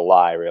a total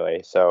lie,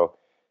 really. So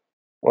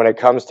when it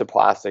comes to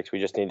plastics, we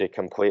just need to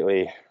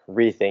completely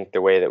rethink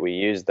the way that we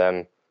use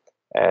them,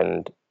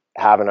 and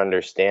have an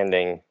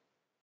understanding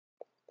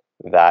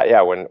that,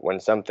 yeah, when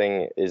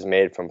something is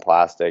made from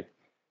plastic,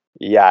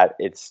 yeah,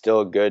 it's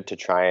still good to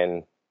try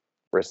and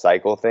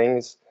recycle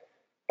things.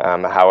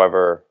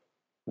 However,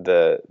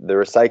 the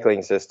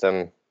recycling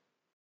system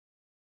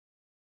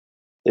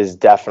is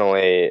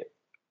definitely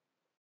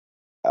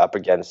up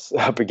against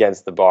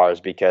the bars,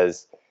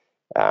 because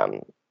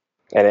and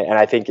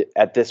I think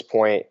at this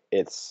point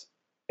it's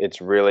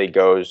really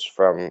goes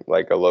from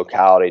like a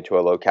locality to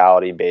a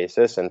locality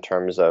basis in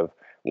terms of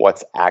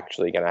what's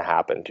actually going to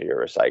happen to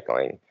your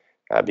recycling,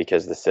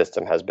 because the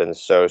system has been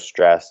so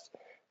stressed,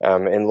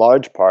 in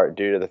large part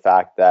due to the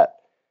fact that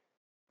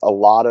a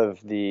lot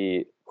of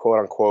the quote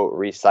unquote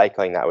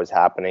recycling that was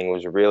happening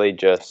was really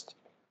just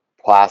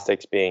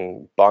plastics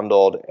being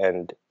bundled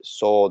and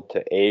sold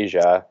to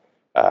Asia,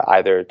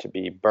 either to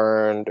be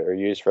burned or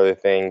used for other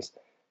things,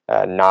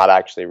 not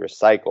actually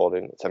recycled,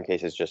 in some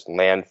cases just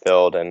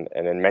landfilled, and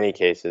in many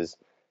cases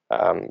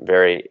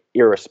very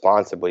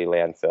irresponsibly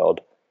landfilled.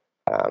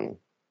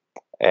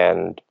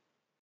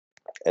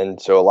 And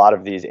so a lot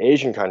of these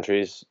Asian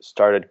countries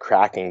started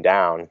cracking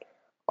down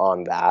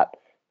on that,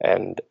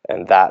 and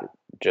that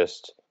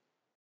just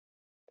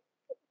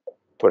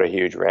put a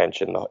huge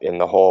wrench in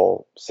the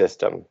whole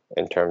system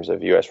in terms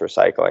of U.S.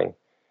 recycling.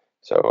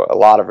 So a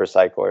lot of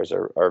recyclers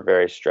are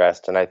very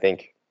stressed, and I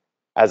think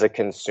as a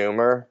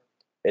consumer,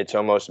 it's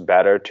almost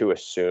better to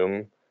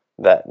assume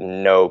that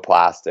no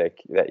plastic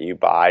that you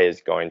buy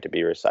is going to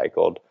be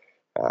recycled,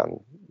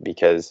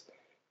 because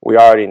we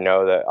already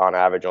know that on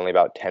average only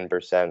about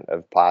 10%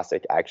 of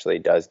plastic actually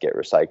does get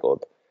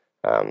recycled,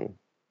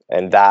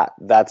 and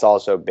that's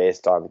also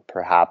based on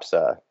perhaps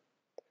a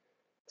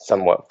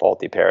somewhat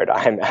faulty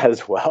paradigm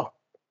as well.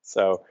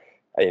 So,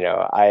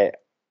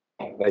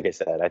 like I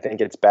said, I think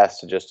it's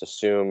best to just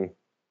assume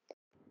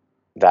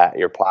that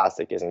your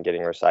plastic isn't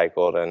getting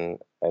recycled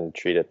and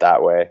treat it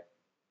that way.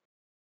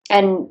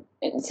 And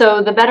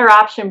so the better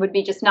option would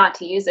be just not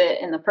to use it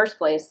in the first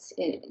place.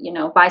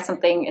 Buy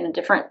something in a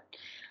different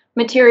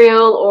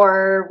material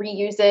or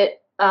reuse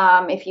it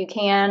if you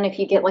can. If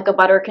you get like a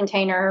butter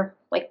container,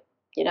 like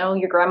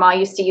your grandma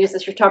used to use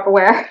as your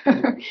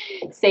Tupperware,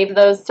 save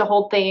those to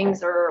hold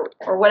things or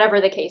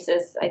whatever the case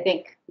is, I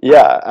think.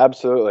 Yeah,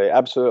 absolutely,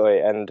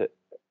 and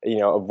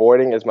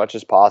avoiding as much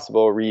as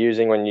possible,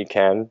 reusing when you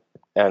can.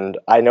 And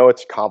I know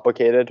it's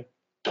complicated,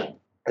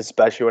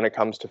 especially when it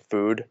comes to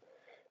food.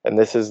 And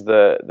this is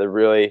the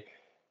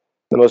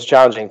most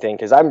challenging thing,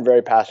 because I'm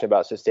very passionate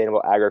about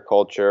sustainable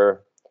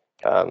agriculture,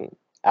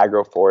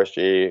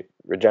 agroforestry,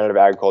 regenerative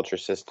agriculture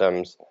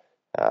systems,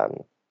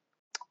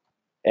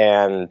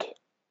 and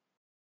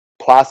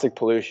plastic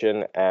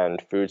pollution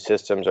and food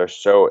systems are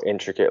so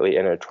intricately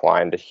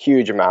intertwined. A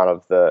huge amount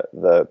of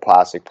the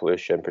plastic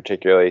pollution,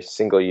 particularly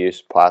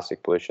single-use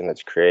plastic pollution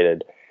that's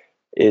created,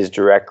 is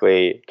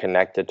directly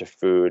connected to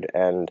food.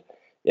 And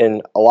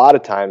in a lot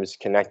of times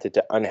connected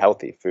to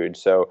unhealthy food.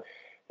 So,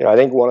 I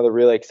think one of the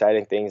really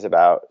exciting things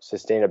about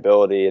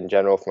sustainability in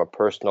general from a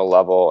personal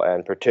level,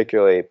 and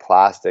particularly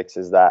plastics,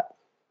 is that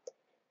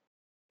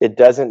it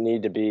doesn't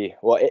need to be,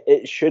 well,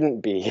 it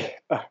shouldn't be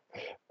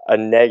a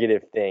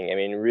negative thing. I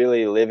mean,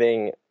 really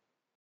living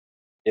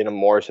in a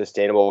more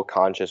sustainable,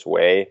 conscious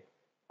way,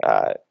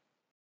 uh,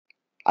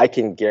 I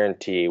can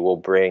guarantee will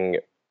bring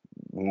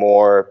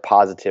more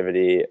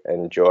positivity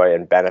and joy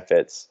and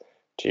benefits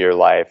to your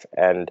life.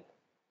 And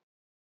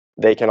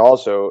it can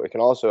also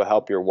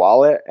help your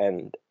wallet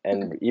and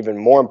even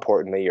more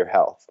importantly your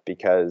health,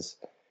 because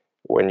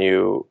when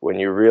you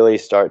really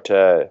start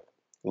to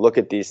look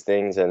at these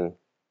things and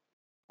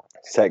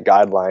set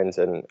guidelines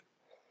and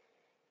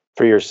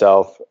for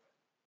yourself,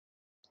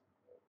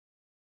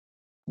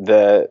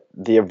 the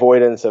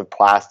avoidance of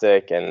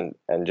plastic and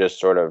just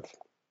sort of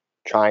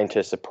trying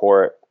to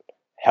support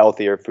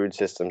healthier food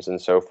systems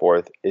and so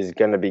forth is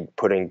going to be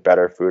putting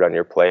better food on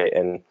your plate.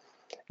 And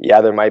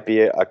yeah, there might be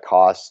a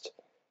cost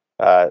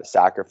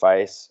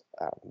sacrifice,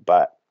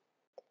 but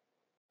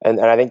and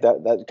I think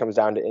that comes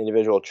down to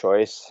individual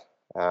choice.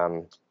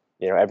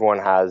 Everyone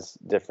has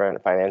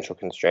different financial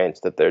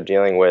constraints that they're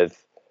dealing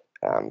with,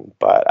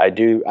 but I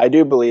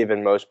do believe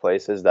in most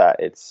places that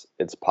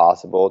it's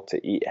possible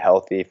to eat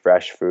healthy,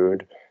 fresh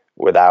food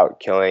without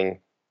killing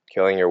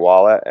your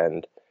wallet.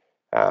 And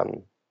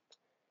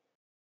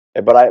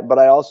but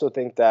I also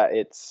think that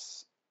it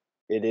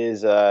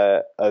is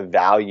a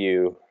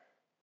value.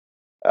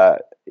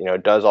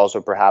 Does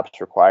also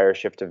perhaps require a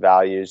shift of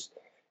values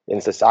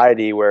in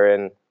society,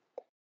 wherein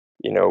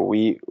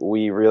we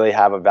really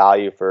have a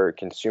value for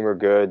consumer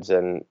goods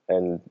and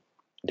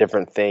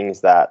different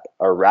things that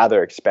are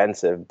rather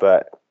expensive,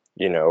 but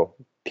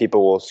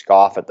people will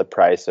scoff at the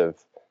price of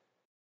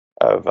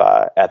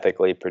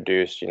ethically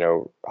produced,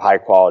 high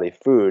quality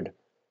food.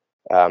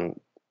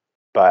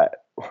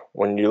 But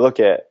when you look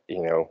at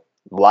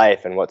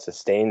life and what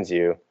sustains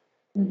you,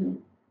 Mm-hmm.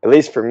 at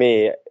least for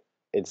me,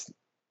 it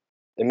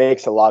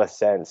makes a lot of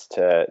sense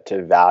to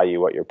value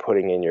what you're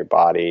putting in your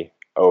body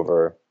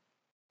over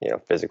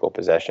physical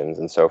possessions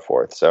and so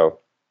forth. So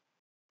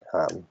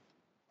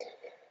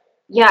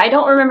Yeah, I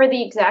don't remember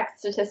the exact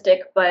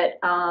statistic, but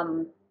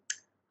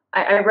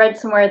I read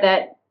somewhere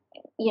that,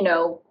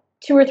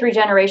 2 or 3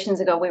 generations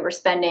ago, we were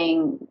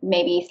spending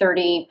maybe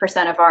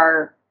 30% of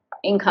our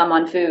income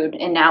on food,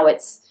 and now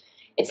it's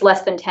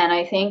less than 10,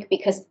 I think,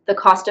 because the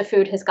cost of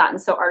food has gotten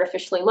so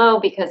artificially low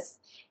because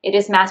it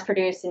is mass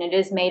produced and it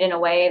is made in a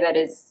way that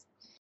is,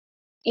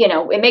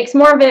 it makes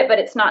more of it, but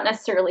it's not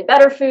necessarily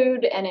better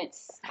food, and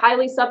it's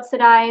highly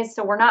subsidized.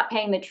 So we're not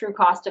paying the true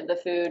cost of the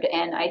food.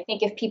 And I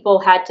think if people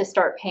had to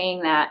start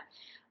paying that,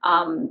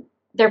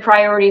 their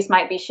priorities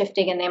might be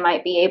shifting, and they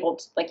might be able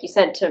to, like you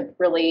said, to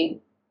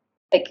really,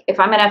 like, if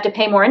I'm going to have to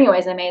pay more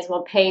anyways, I may as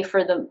well pay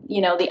for the,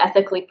 the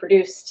ethically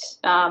produced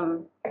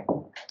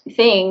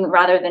thing,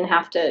 rather than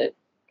have to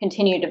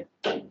continue to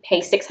pay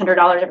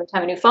 $600 every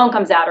time a new phone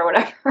comes out or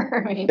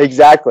whatever. I mean,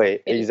 exactly.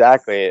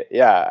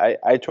 Yeah,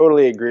 I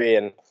totally agree.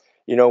 And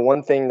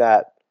one thing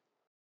that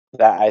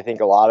I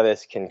think a lot of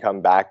this can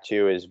come back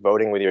to is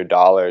voting with your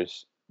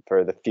dollars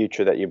for the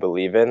future that you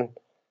believe in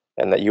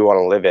and that you want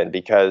to live in,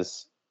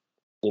 because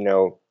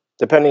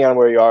depending on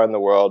where you are in the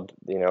world,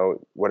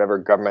 whatever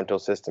governmental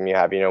system you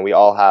have, we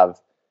all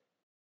have,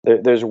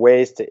 there's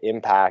ways to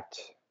impact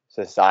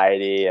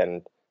society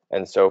and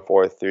so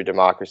forth through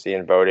democracy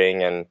and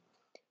voting and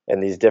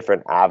these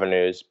different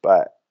avenues.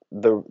 But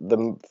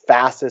the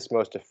fastest,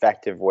 most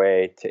effective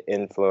way to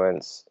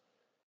influence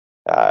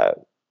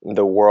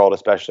the world,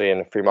 especially in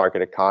a free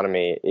market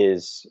economy,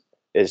 is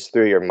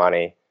through your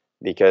money.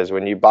 Because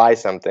when you buy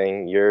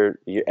something, you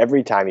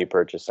every time you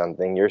purchase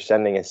something, you're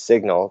sending a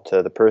signal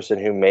to the person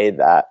who made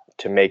that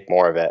to make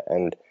more of it.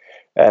 And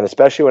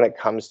especially when it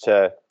comes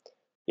to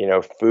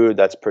food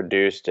that's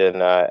produced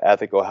in an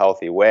ethical,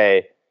 healthy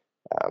way.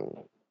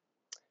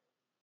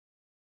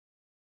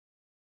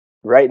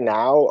 Right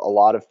now, a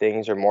lot of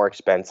things are more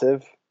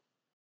expensive.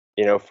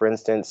 For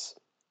instance,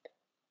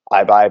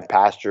 I buy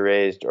pasture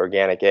raised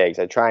organic eggs.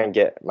 I try and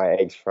get my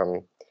eggs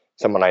from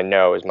someone I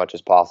know as much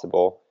as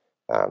possible.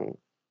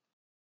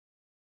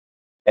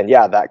 And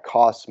yeah, that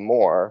costs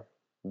more,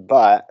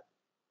 but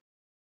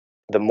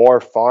the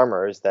more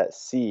farmers that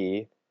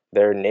see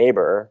their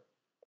neighbor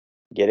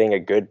getting a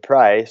good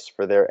price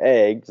for their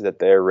eggs that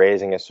they're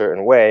raising a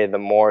certain way, the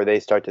more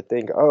they start to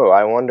think, oh,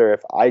 I wonder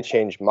if I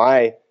change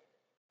my,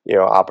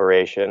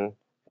 operation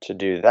to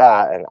do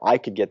that, and I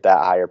could get that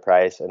higher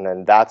price. And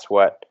then that's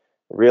what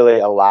really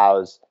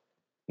allows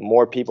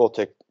more people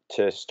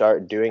to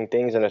start doing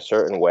things in a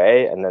certain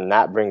way, and then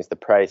that brings the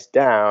price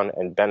down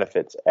and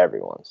benefits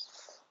everyone.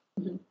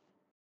 mm-hmm.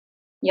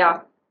 Yeah,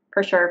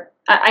 for sure.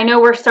 I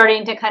know we're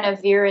starting to kind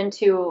of veer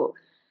into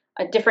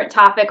a different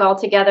topic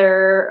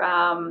altogether,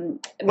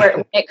 where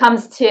when it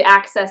comes to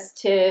access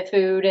to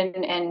food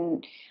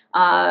and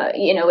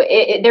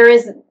there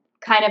is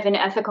kind of an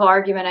ethical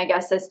argument, I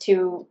guess, as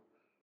to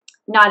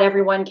not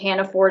everyone can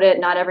afford it.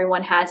 Not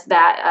everyone has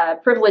that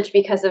privilege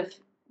because of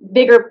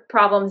bigger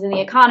problems in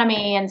the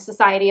economy and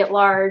society at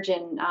large,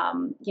 and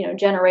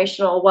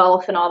generational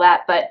wealth and all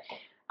that. But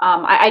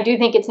I do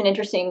think it's an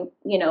interesting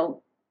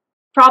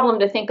problem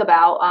to think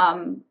about,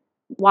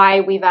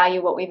 why we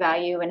value what we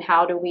value, and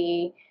how do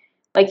we,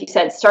 like you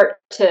said,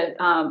 start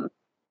to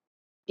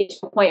get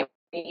to a point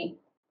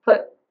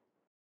where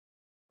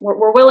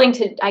we're willing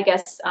to, I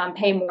guess,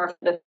 pay more for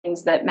the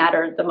things that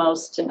matter the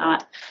most, and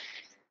not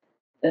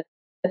the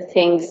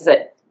things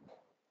that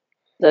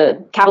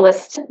the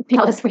capitalists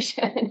tell us we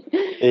should.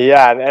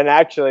 Yeah, and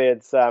actually,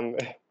 it's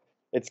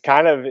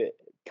kind of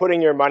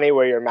putting your money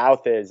where your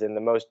mouth is in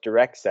the most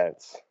direct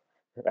sense,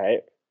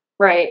 right?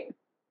 Right.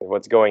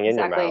 What's going in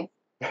Exactly.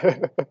 your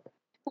mouth.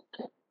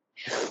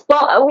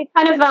 Well, we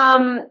kind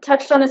of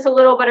touched on this a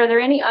little, but are there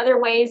any other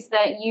ways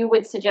that you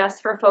would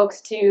suggest for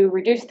folks to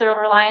reduce their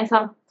reliance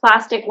on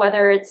plastic,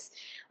 whether it's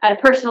at a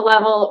personal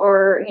level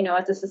or,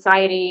 as a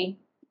society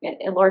at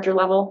a larger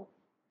level?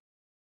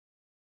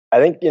 I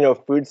think,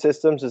 food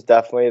systems is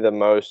definitely the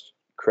most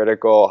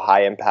critical,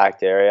 high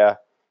impact area.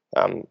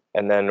 And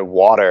then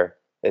water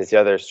is the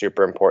other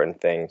super important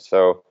thing.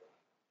 So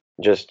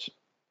just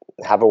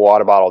have a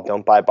water bottle.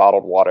 Don't buy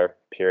bottled water,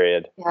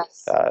 period.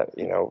 Yes.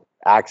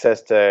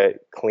 Access to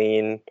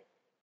clean,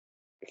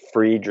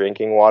 free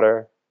drinking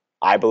water,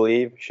 I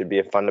believe, should be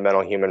a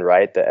fundamental human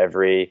right that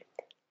every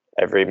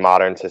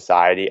modern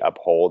society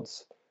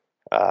upholds.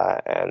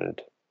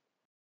 And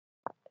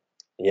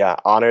yeah,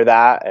 honor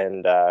that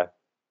and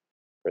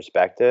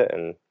respect it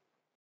and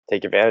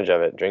take advantage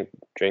of it.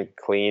 Drink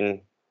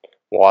clean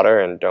water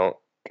and don't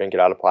drink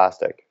it out of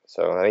plastic.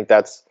 So I think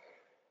that's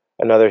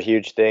another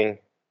huge thing.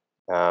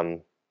 Yeah.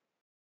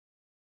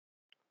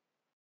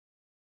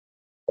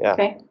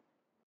 Okay.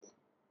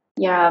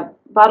 Yeah,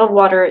 bottled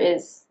water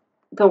is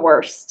the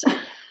worst.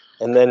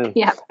 And then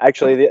Yeah.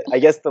 actually, I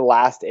guess the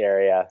last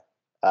area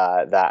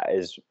that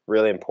is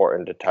really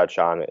important to touch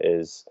on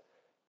is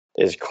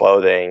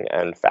clothing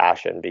and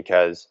fashion,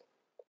 because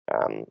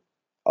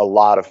a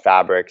lot of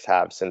fabrics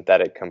have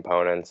synthetic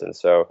components, and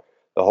so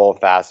the whole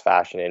fast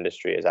fashion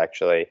industry is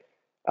actually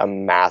a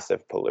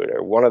massive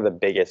polluter. One of the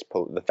biggest,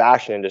 the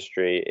fashion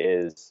industry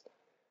is,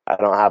 I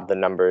don't have the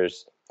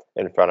numbers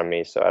in front of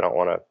me, so I don't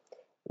want to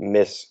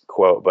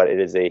misquote, but it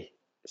is a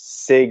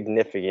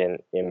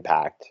significant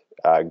impact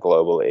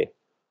globally.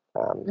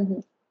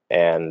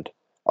 And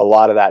a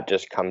lot of that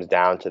just comes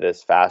down to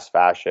this fast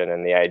fashion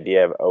and the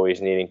idea of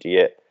always needing to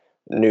get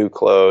new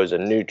clothes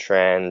and new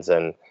trends.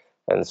 And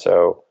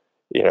so,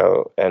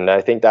 and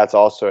I think that's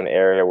also an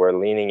area where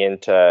leaning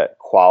into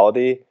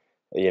quality,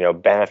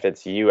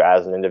 benefits you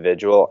as an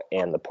individual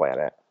and the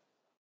planet.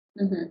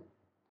 Mm-hmm.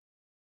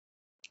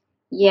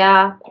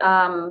 Yeah.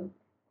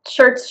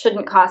 Shirts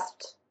shouldn't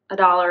cost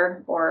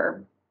 $1,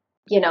 or,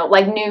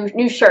 like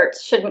new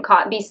shirts shouldn't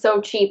be so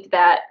cheap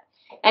but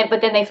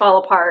then they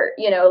fall apart,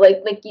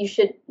 like you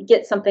should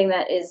get something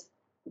that is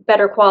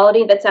better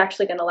quality, that's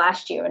actually going to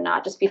last you and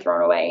not just be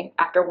thrown away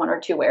after one or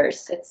two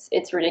wears.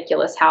 It's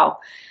ridiculous how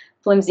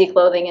flimsy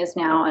clothing is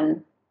now.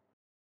 And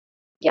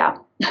yeah,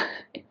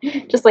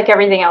 just like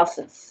everything else,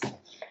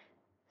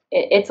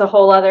 it's a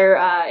whole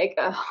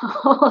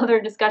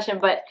other discussion.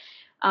 But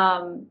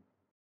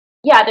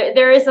yeah,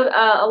 there is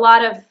a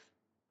lot of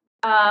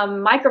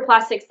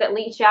microplastics that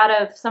leach out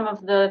of some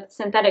of the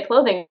synthetic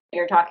clothing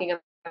you're talking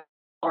about,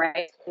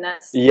 right? And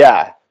that's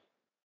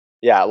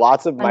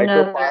lots of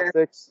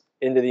microplastics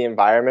into the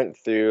environment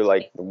through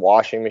like the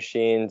washing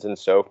machines and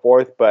so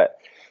forth. But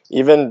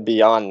even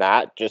beyond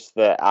that, just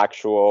the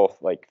actual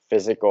like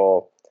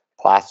physical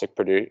plastic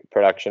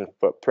production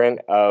footprint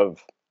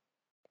of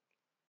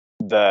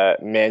the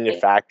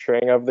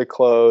manufacturing of the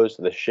clothes,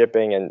 the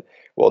shipping, and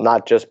well,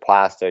 not just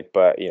plastic,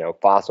 but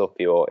fossil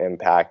fuel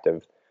impact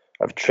of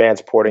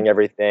transporting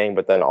everything,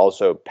 but then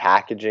also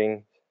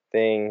packaging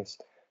things.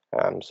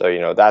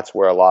 So that's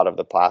where a lot of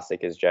the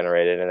plastic is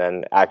generated, and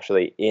then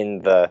actually in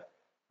the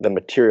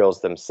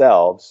materials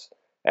themselves.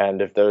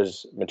 And if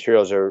those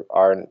materials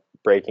aren't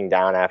breaking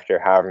down after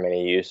however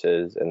many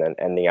uses and then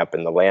ending up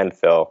in the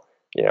landfill,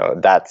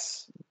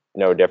 that's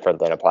no different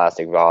than a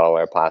plastic bottle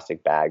or a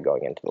plastic bag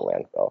going into the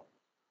landfill.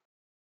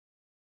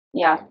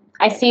 Yeah,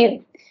 I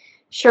see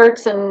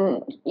shirts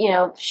and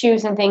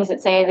shoes and things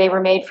that say they were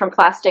made from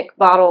plastic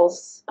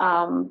bottles.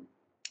 And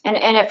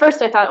at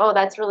first I thought, oh,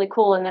 that's really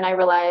cool, and then I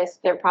realized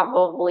they're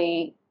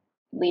probably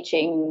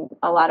leaching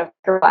a lot of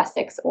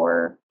plastics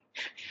or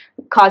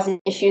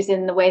causing issues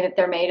in the way that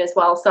they're made as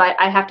well. So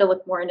I have to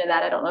look more into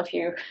that. I don't know if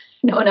you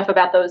know enough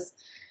about those.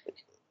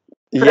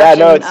 Yeah,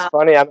 no, it's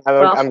funny.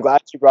 I'm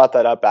glad you brought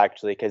that up,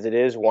 actually, because it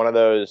is one of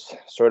those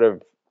sort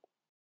of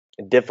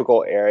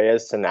difficult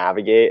areas to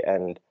navigate,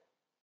 and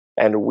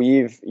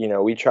we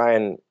try,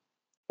 and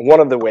one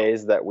of the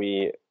ways that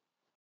we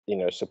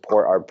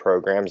support our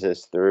programs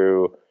is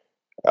through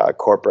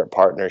corporate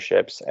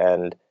partnerships.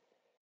 And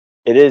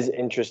it is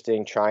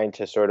interesting trying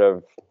to sort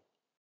of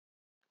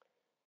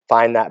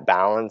find that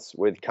balance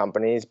with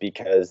companies,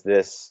 because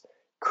this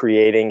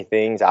creating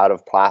things out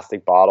of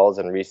plastic bottles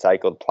and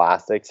recycled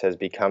plastics has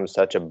become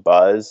such a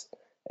buzz,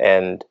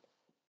 and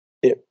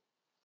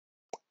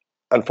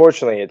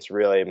unfortunately, it's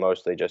really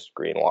mostly just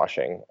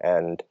greenwashing.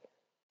 And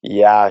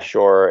yeah,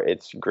 sure,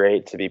 it's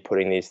great to be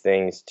putting these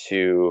things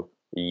to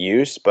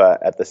use,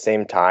 but at the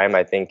same time,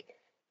 I think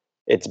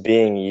it's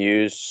being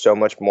used so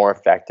much more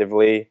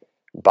effectively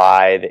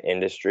by the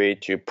industry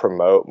to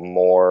promote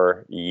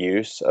more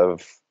use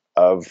of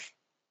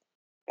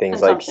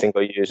things like Consumption.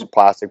 single-use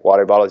plastic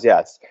water bottles.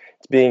 Yes,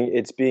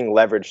 it's being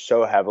leveraged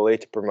so heavily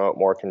to promote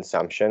more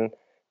consumption,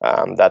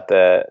 that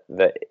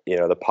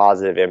the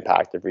positive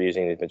impact of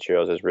reusing these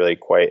materials is really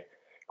quite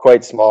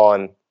small.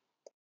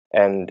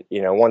 And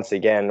once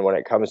again, when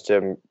it comes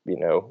to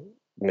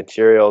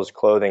materials,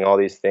 clothing, all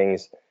these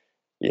things,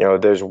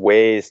 there's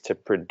ways to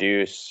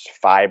produce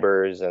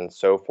fibers and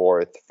so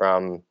forth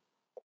from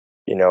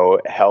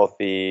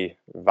healthy,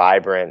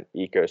 vibrant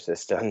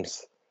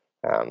ecosystems.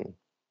 Um,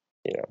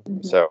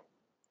 Mhm. so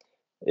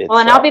Well,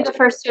 it's and I'll be the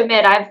first to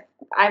admit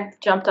I've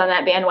jumped on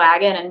that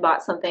bandwagon and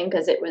bought something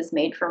because it was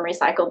made from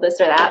recycled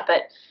this or that.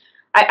 But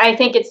I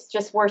think it's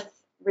just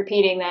worth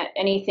repeating that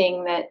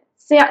anything that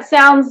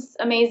sounds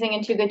amazing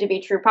and too good to be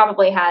true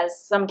probably has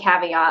some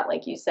caveat,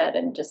 like you said,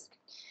 and just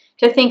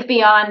to think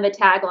beyond the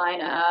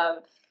tagline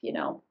of,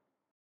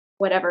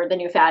 whatever the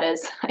new fad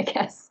is, I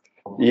guess.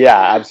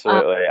 yeah, Um,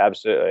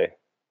 absolutely.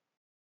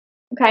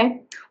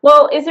 okay.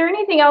 Well, is there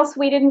anything else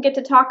we didn't get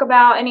to talk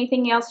about?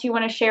 Anything else you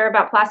want to share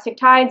about plastic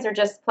tides or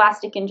just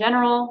plastic in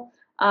general,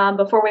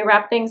 before we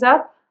wrap things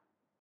up?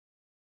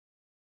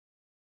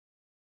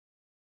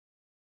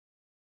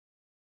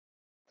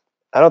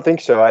 I don't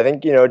think so. I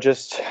think,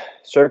 just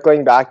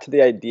circling back to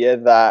the idea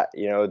that,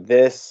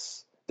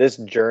 this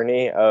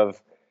journey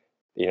of,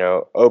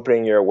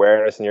 opening your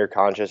awareness and your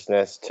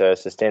consciousness to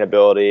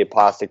sustainability,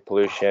 plastic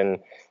pollution,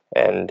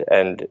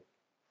 and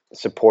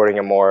supporting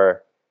a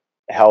more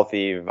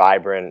healthy,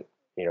 vibrant,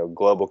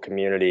 global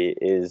community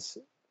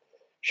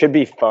should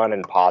be fun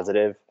and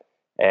positive,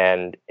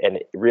 and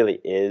it really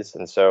is.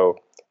 And so,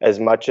 as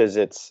much as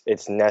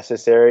it's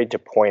necessary to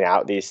point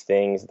out these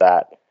things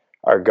that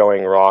are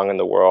going wrong in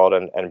the world,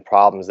 and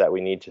problems that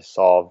we need to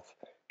solve,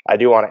 I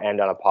do want to end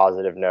on a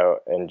positive note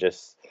and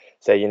just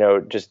say,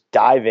 just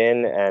dive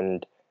in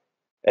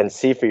and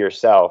see for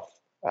yourself,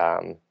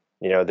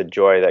 the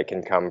joy that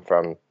can come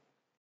from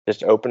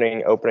just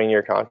opening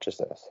your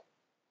consciousness.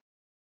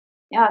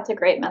 Yeah, it's a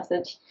great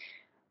message.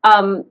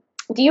 Um,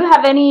 do you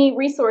have any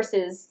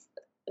resources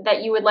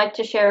that you would like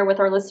to share with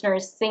our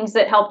listeners? Things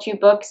that helped you,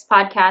 books,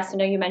 podcasts? I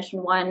know you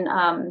mentioned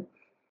one.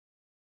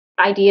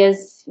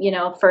 Ideas,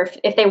 for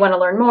if they want to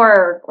learn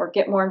more or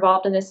get more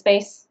involved in this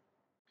space.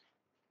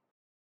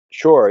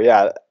 Sure,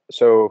 yeah.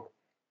 So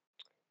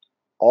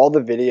all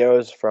the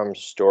videos from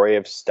Story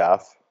of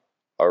Stuff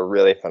are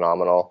really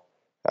phenomenal.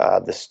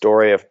 The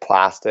Story of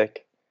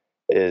Plastic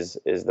is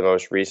the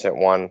most recent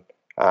one,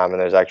 and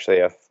there's actually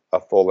a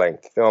full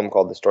length film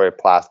called The Story of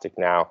Plastic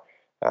now.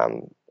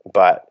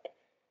 But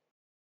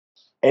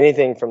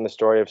anything from The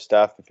Story of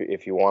Stuff,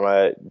 if you want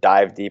to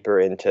dive deeper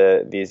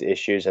into these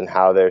issues and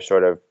how they're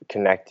sort of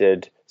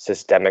connected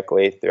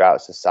systemically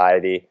throughout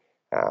society,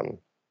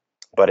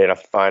 but in a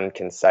fun,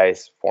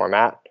 concise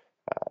format,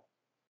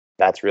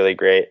 that's really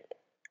great.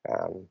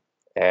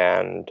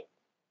 And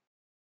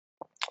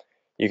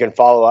you can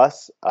follow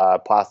us,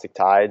 Plastic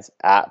Tides,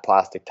 at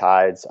Plastic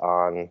Tides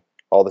on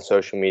all the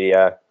social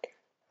media,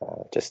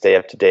 to stay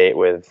up to date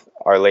with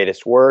our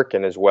latest work,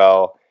 and as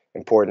well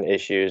important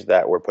issues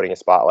that we're putting a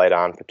spotlight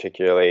on,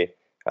 particularly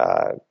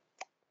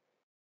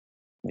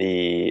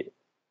the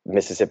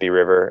Mississippi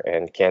River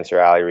and Cancer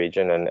Alley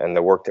region, and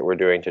the work that we're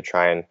doing to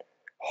try and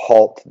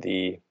halt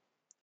the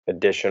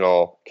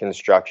additional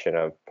construction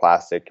of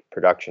plastic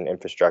production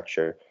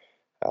infrastructure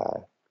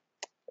uh,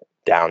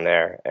 down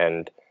there,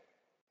 and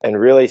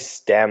really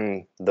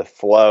stem the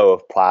flow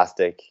of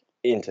plastic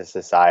into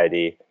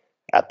society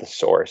at the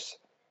source.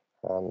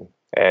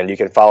 And you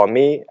can follow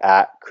me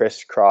at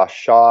Crisscross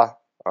Shaw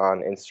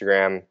on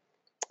Instagram,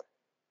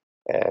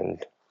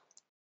 and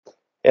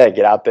yeah,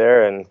 get out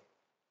there and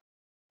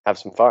have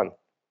some fun.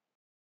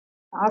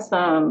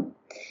 Awesome.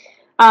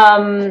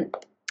 Um,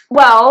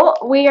 well,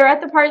 we are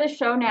at the part of the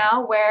show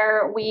now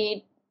where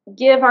we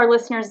give our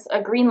listeners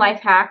a green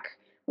life hack,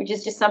 which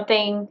is just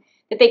something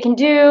that they can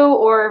do,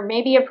 or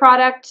maybe a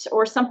product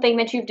or something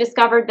that you've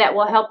discovered that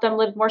will help them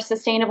live more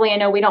sustainably. I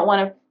know we don't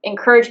want to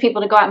encourage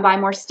people to go out and buy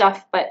more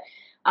stuff, but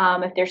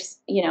if there's,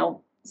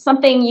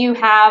 something you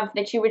have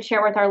that you would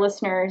share with our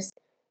listeners.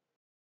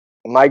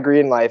 My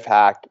green life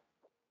hack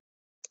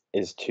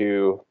is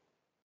to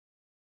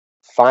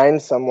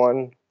find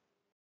someone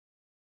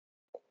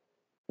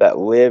that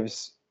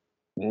lives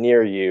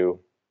near you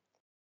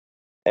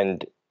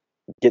and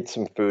get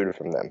some food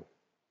from them.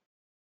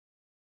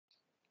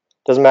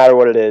 Doesn't matter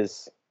what it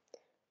is.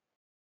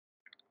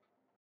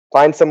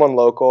 Find someone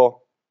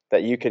local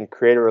that you can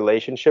create a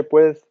relationship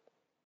with,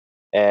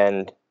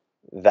 and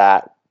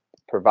that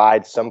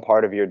provides some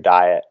part of your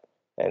diet,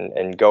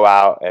 and go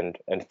out and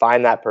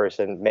find that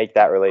person, make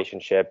that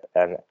relationship,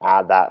 and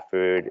add that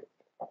food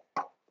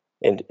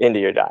into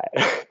your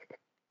diet.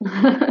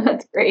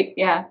 That's great.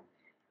 Yeah.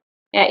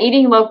 Yeah.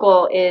 Eating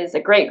local is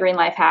a great green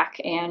life hack.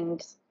 And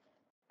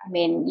I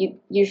mean, you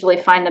usually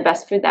find the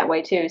best food that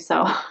way too,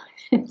 so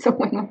it's a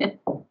win-win.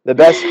 The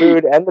best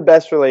food and the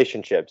best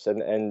relationships,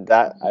 and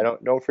that I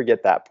don't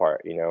forget that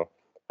part.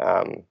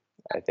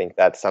 I think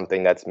that's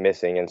something that's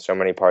missing in so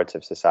many parts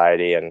of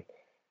society, and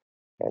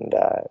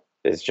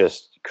is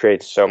just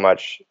creates so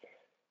much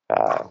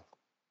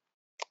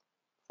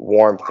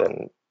warmth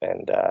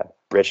and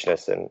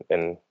richness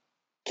and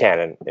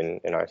canon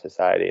in our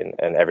society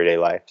and everyday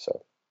life.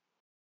 So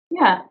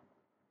yeah,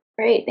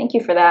 great, thank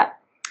you for that.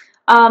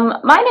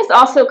 Mine is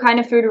also kind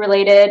of food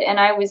related, and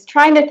I was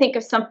trying to think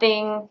of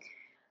something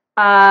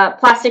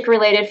plastic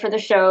related for the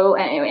show,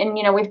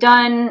 and we've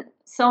done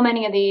so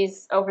many of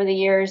these over the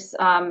years,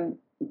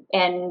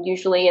 and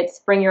usually it's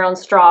bring your own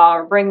straw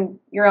or bring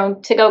your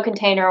own to-go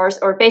container,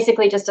 or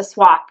basically just a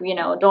swap,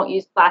 don't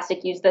use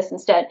plastic, use this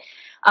instead.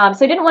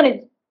 So I didn't want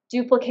to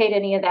duplicate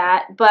any of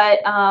that, but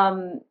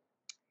I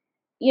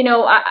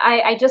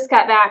just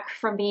got back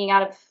from being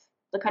out of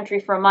the country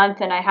for a month,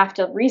 and I have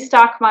to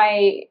restock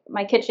my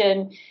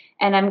kitchen,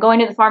 and I'm going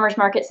to the farmer's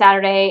market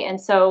Saturday,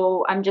 and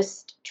so I'm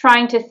just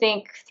trying to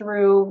think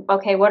through,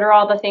 okay, what are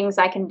all the things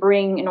I can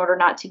bring in order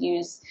not to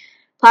use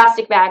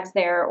plastic bags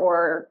there,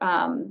 or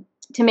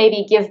to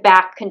maybe give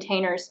back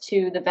containers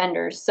to the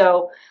vendors.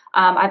 So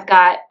I've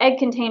got egg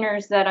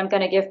containers that I'm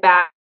going to give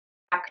back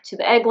to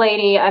the egg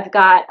lady. I've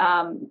got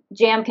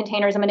jam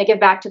containers I'm going to give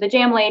back to the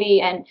jam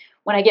lady, and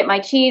when I get my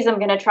cheese, I'm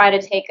going to try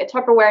to take a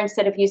Tupperware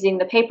instead of using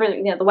the paper,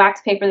 the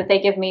wax paper that they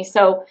give me.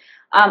 So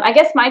I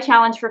guess my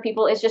challenge for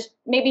people is just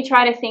maybe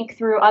try to think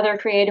through other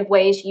creative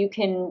ways you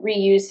can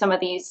reuse some of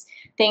these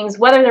things,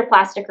 whether they're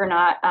plastic or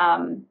not.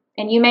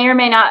 And you may or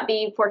may not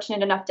be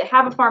fortunate enough to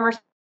have a farmer's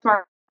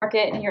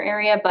market in your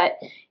area, but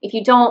if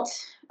you don't,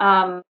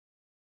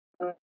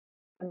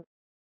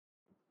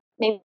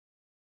 maybe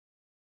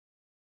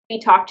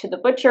talk to the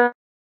butcher,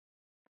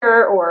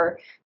 or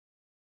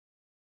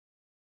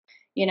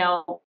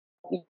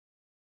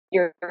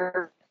your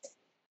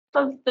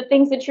of the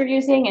things that you're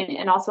using,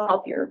 and also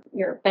help your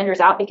vendors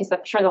out, because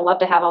I'm sure they'll love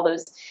to have all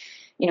those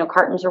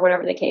cartons or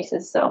whatever the case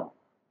is. So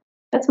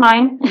that's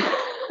mine.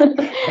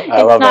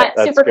 It's not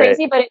super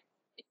crazy, but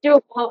it's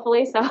doable,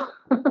 hopefully. So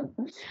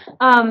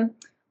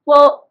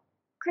well,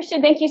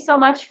 Christian, thank you so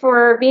much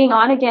for being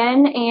on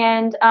again,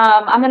 and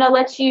I'm going to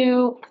let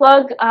you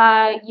plug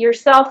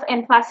yourself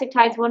and Plastic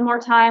Tides one more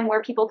time,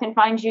 where people can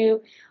find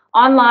you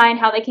online,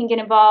 how they can get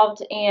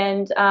involved,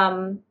 and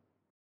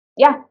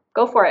yeah,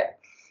 go for it.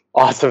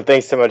 Awesome.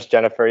 Thanks so much,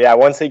 Jennifer. Yeah,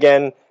 once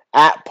again,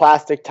 at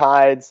Plastic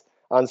Tides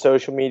on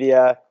social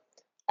media,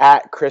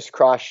 at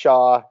Crisscross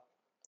Shaw,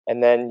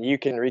 and then you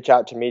can reach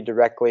out to me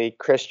directly,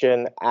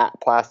 Christian at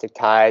Plastic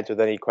Tides, with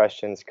any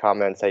questions,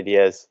 comments,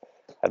 ideas.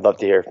 I'd love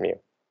to hear from you.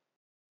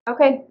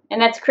 Okay, and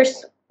that's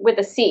Chris with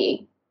a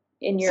C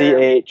in your...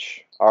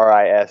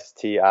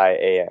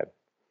 CHRISTIAN.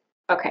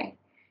 Okay,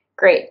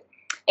 great.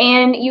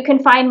 And you can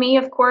find me,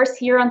 of course,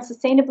 here on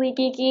Sustainably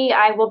Geeky.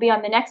 I will be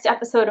on the next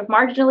episode of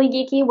Marginally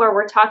Geeky, where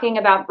we're talking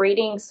about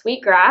breeding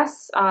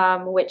sweetgrass,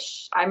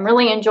 which I'm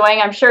really enjoying.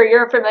 I'm sure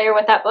you're familiar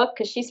with that book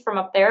because she's from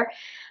up there.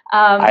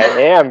 I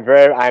am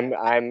very.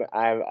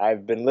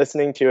 I've been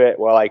listening to it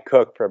while I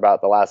cook for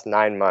about the last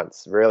 9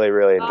 months. Really,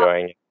 really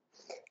enjoying it.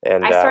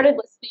 And I started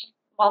listening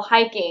while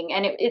hiking,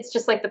 and it's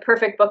just like the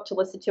perfect book to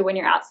listen to when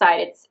you're outside.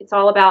 It's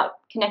all about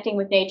connecting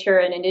with nature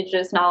and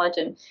indigenous knowledge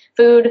and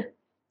food.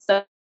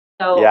 So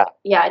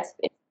yeah,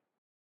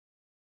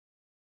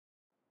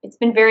 it's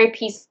been very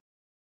peaceful.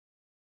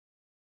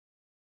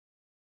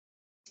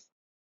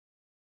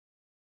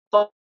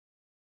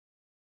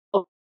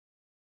 Yeah,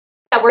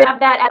 we're gonna have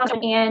that,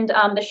 and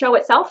the show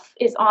itself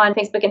is on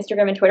Facebook,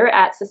 Instagram, and Twitter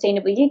at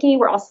Sustainably Geeky.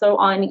 We're also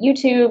on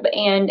YouTube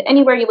and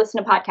anywhere you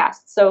listen to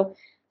podcasts. So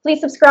please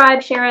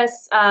subscribe, share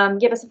us,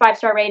 give us a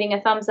 5-star rating,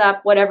 a thumbs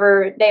up,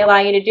 whatever they allow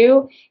you to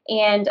do,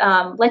 and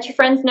let your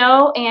friends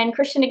know. And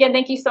Christian, again,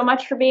 thank you so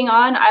much for being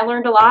on. I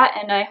learned a lot,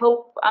 and I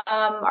hope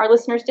our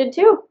listeners did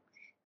too.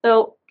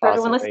 So for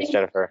everyone listening, thanks,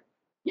 Jennifer.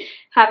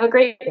 Have a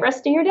great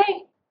rest of your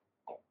day.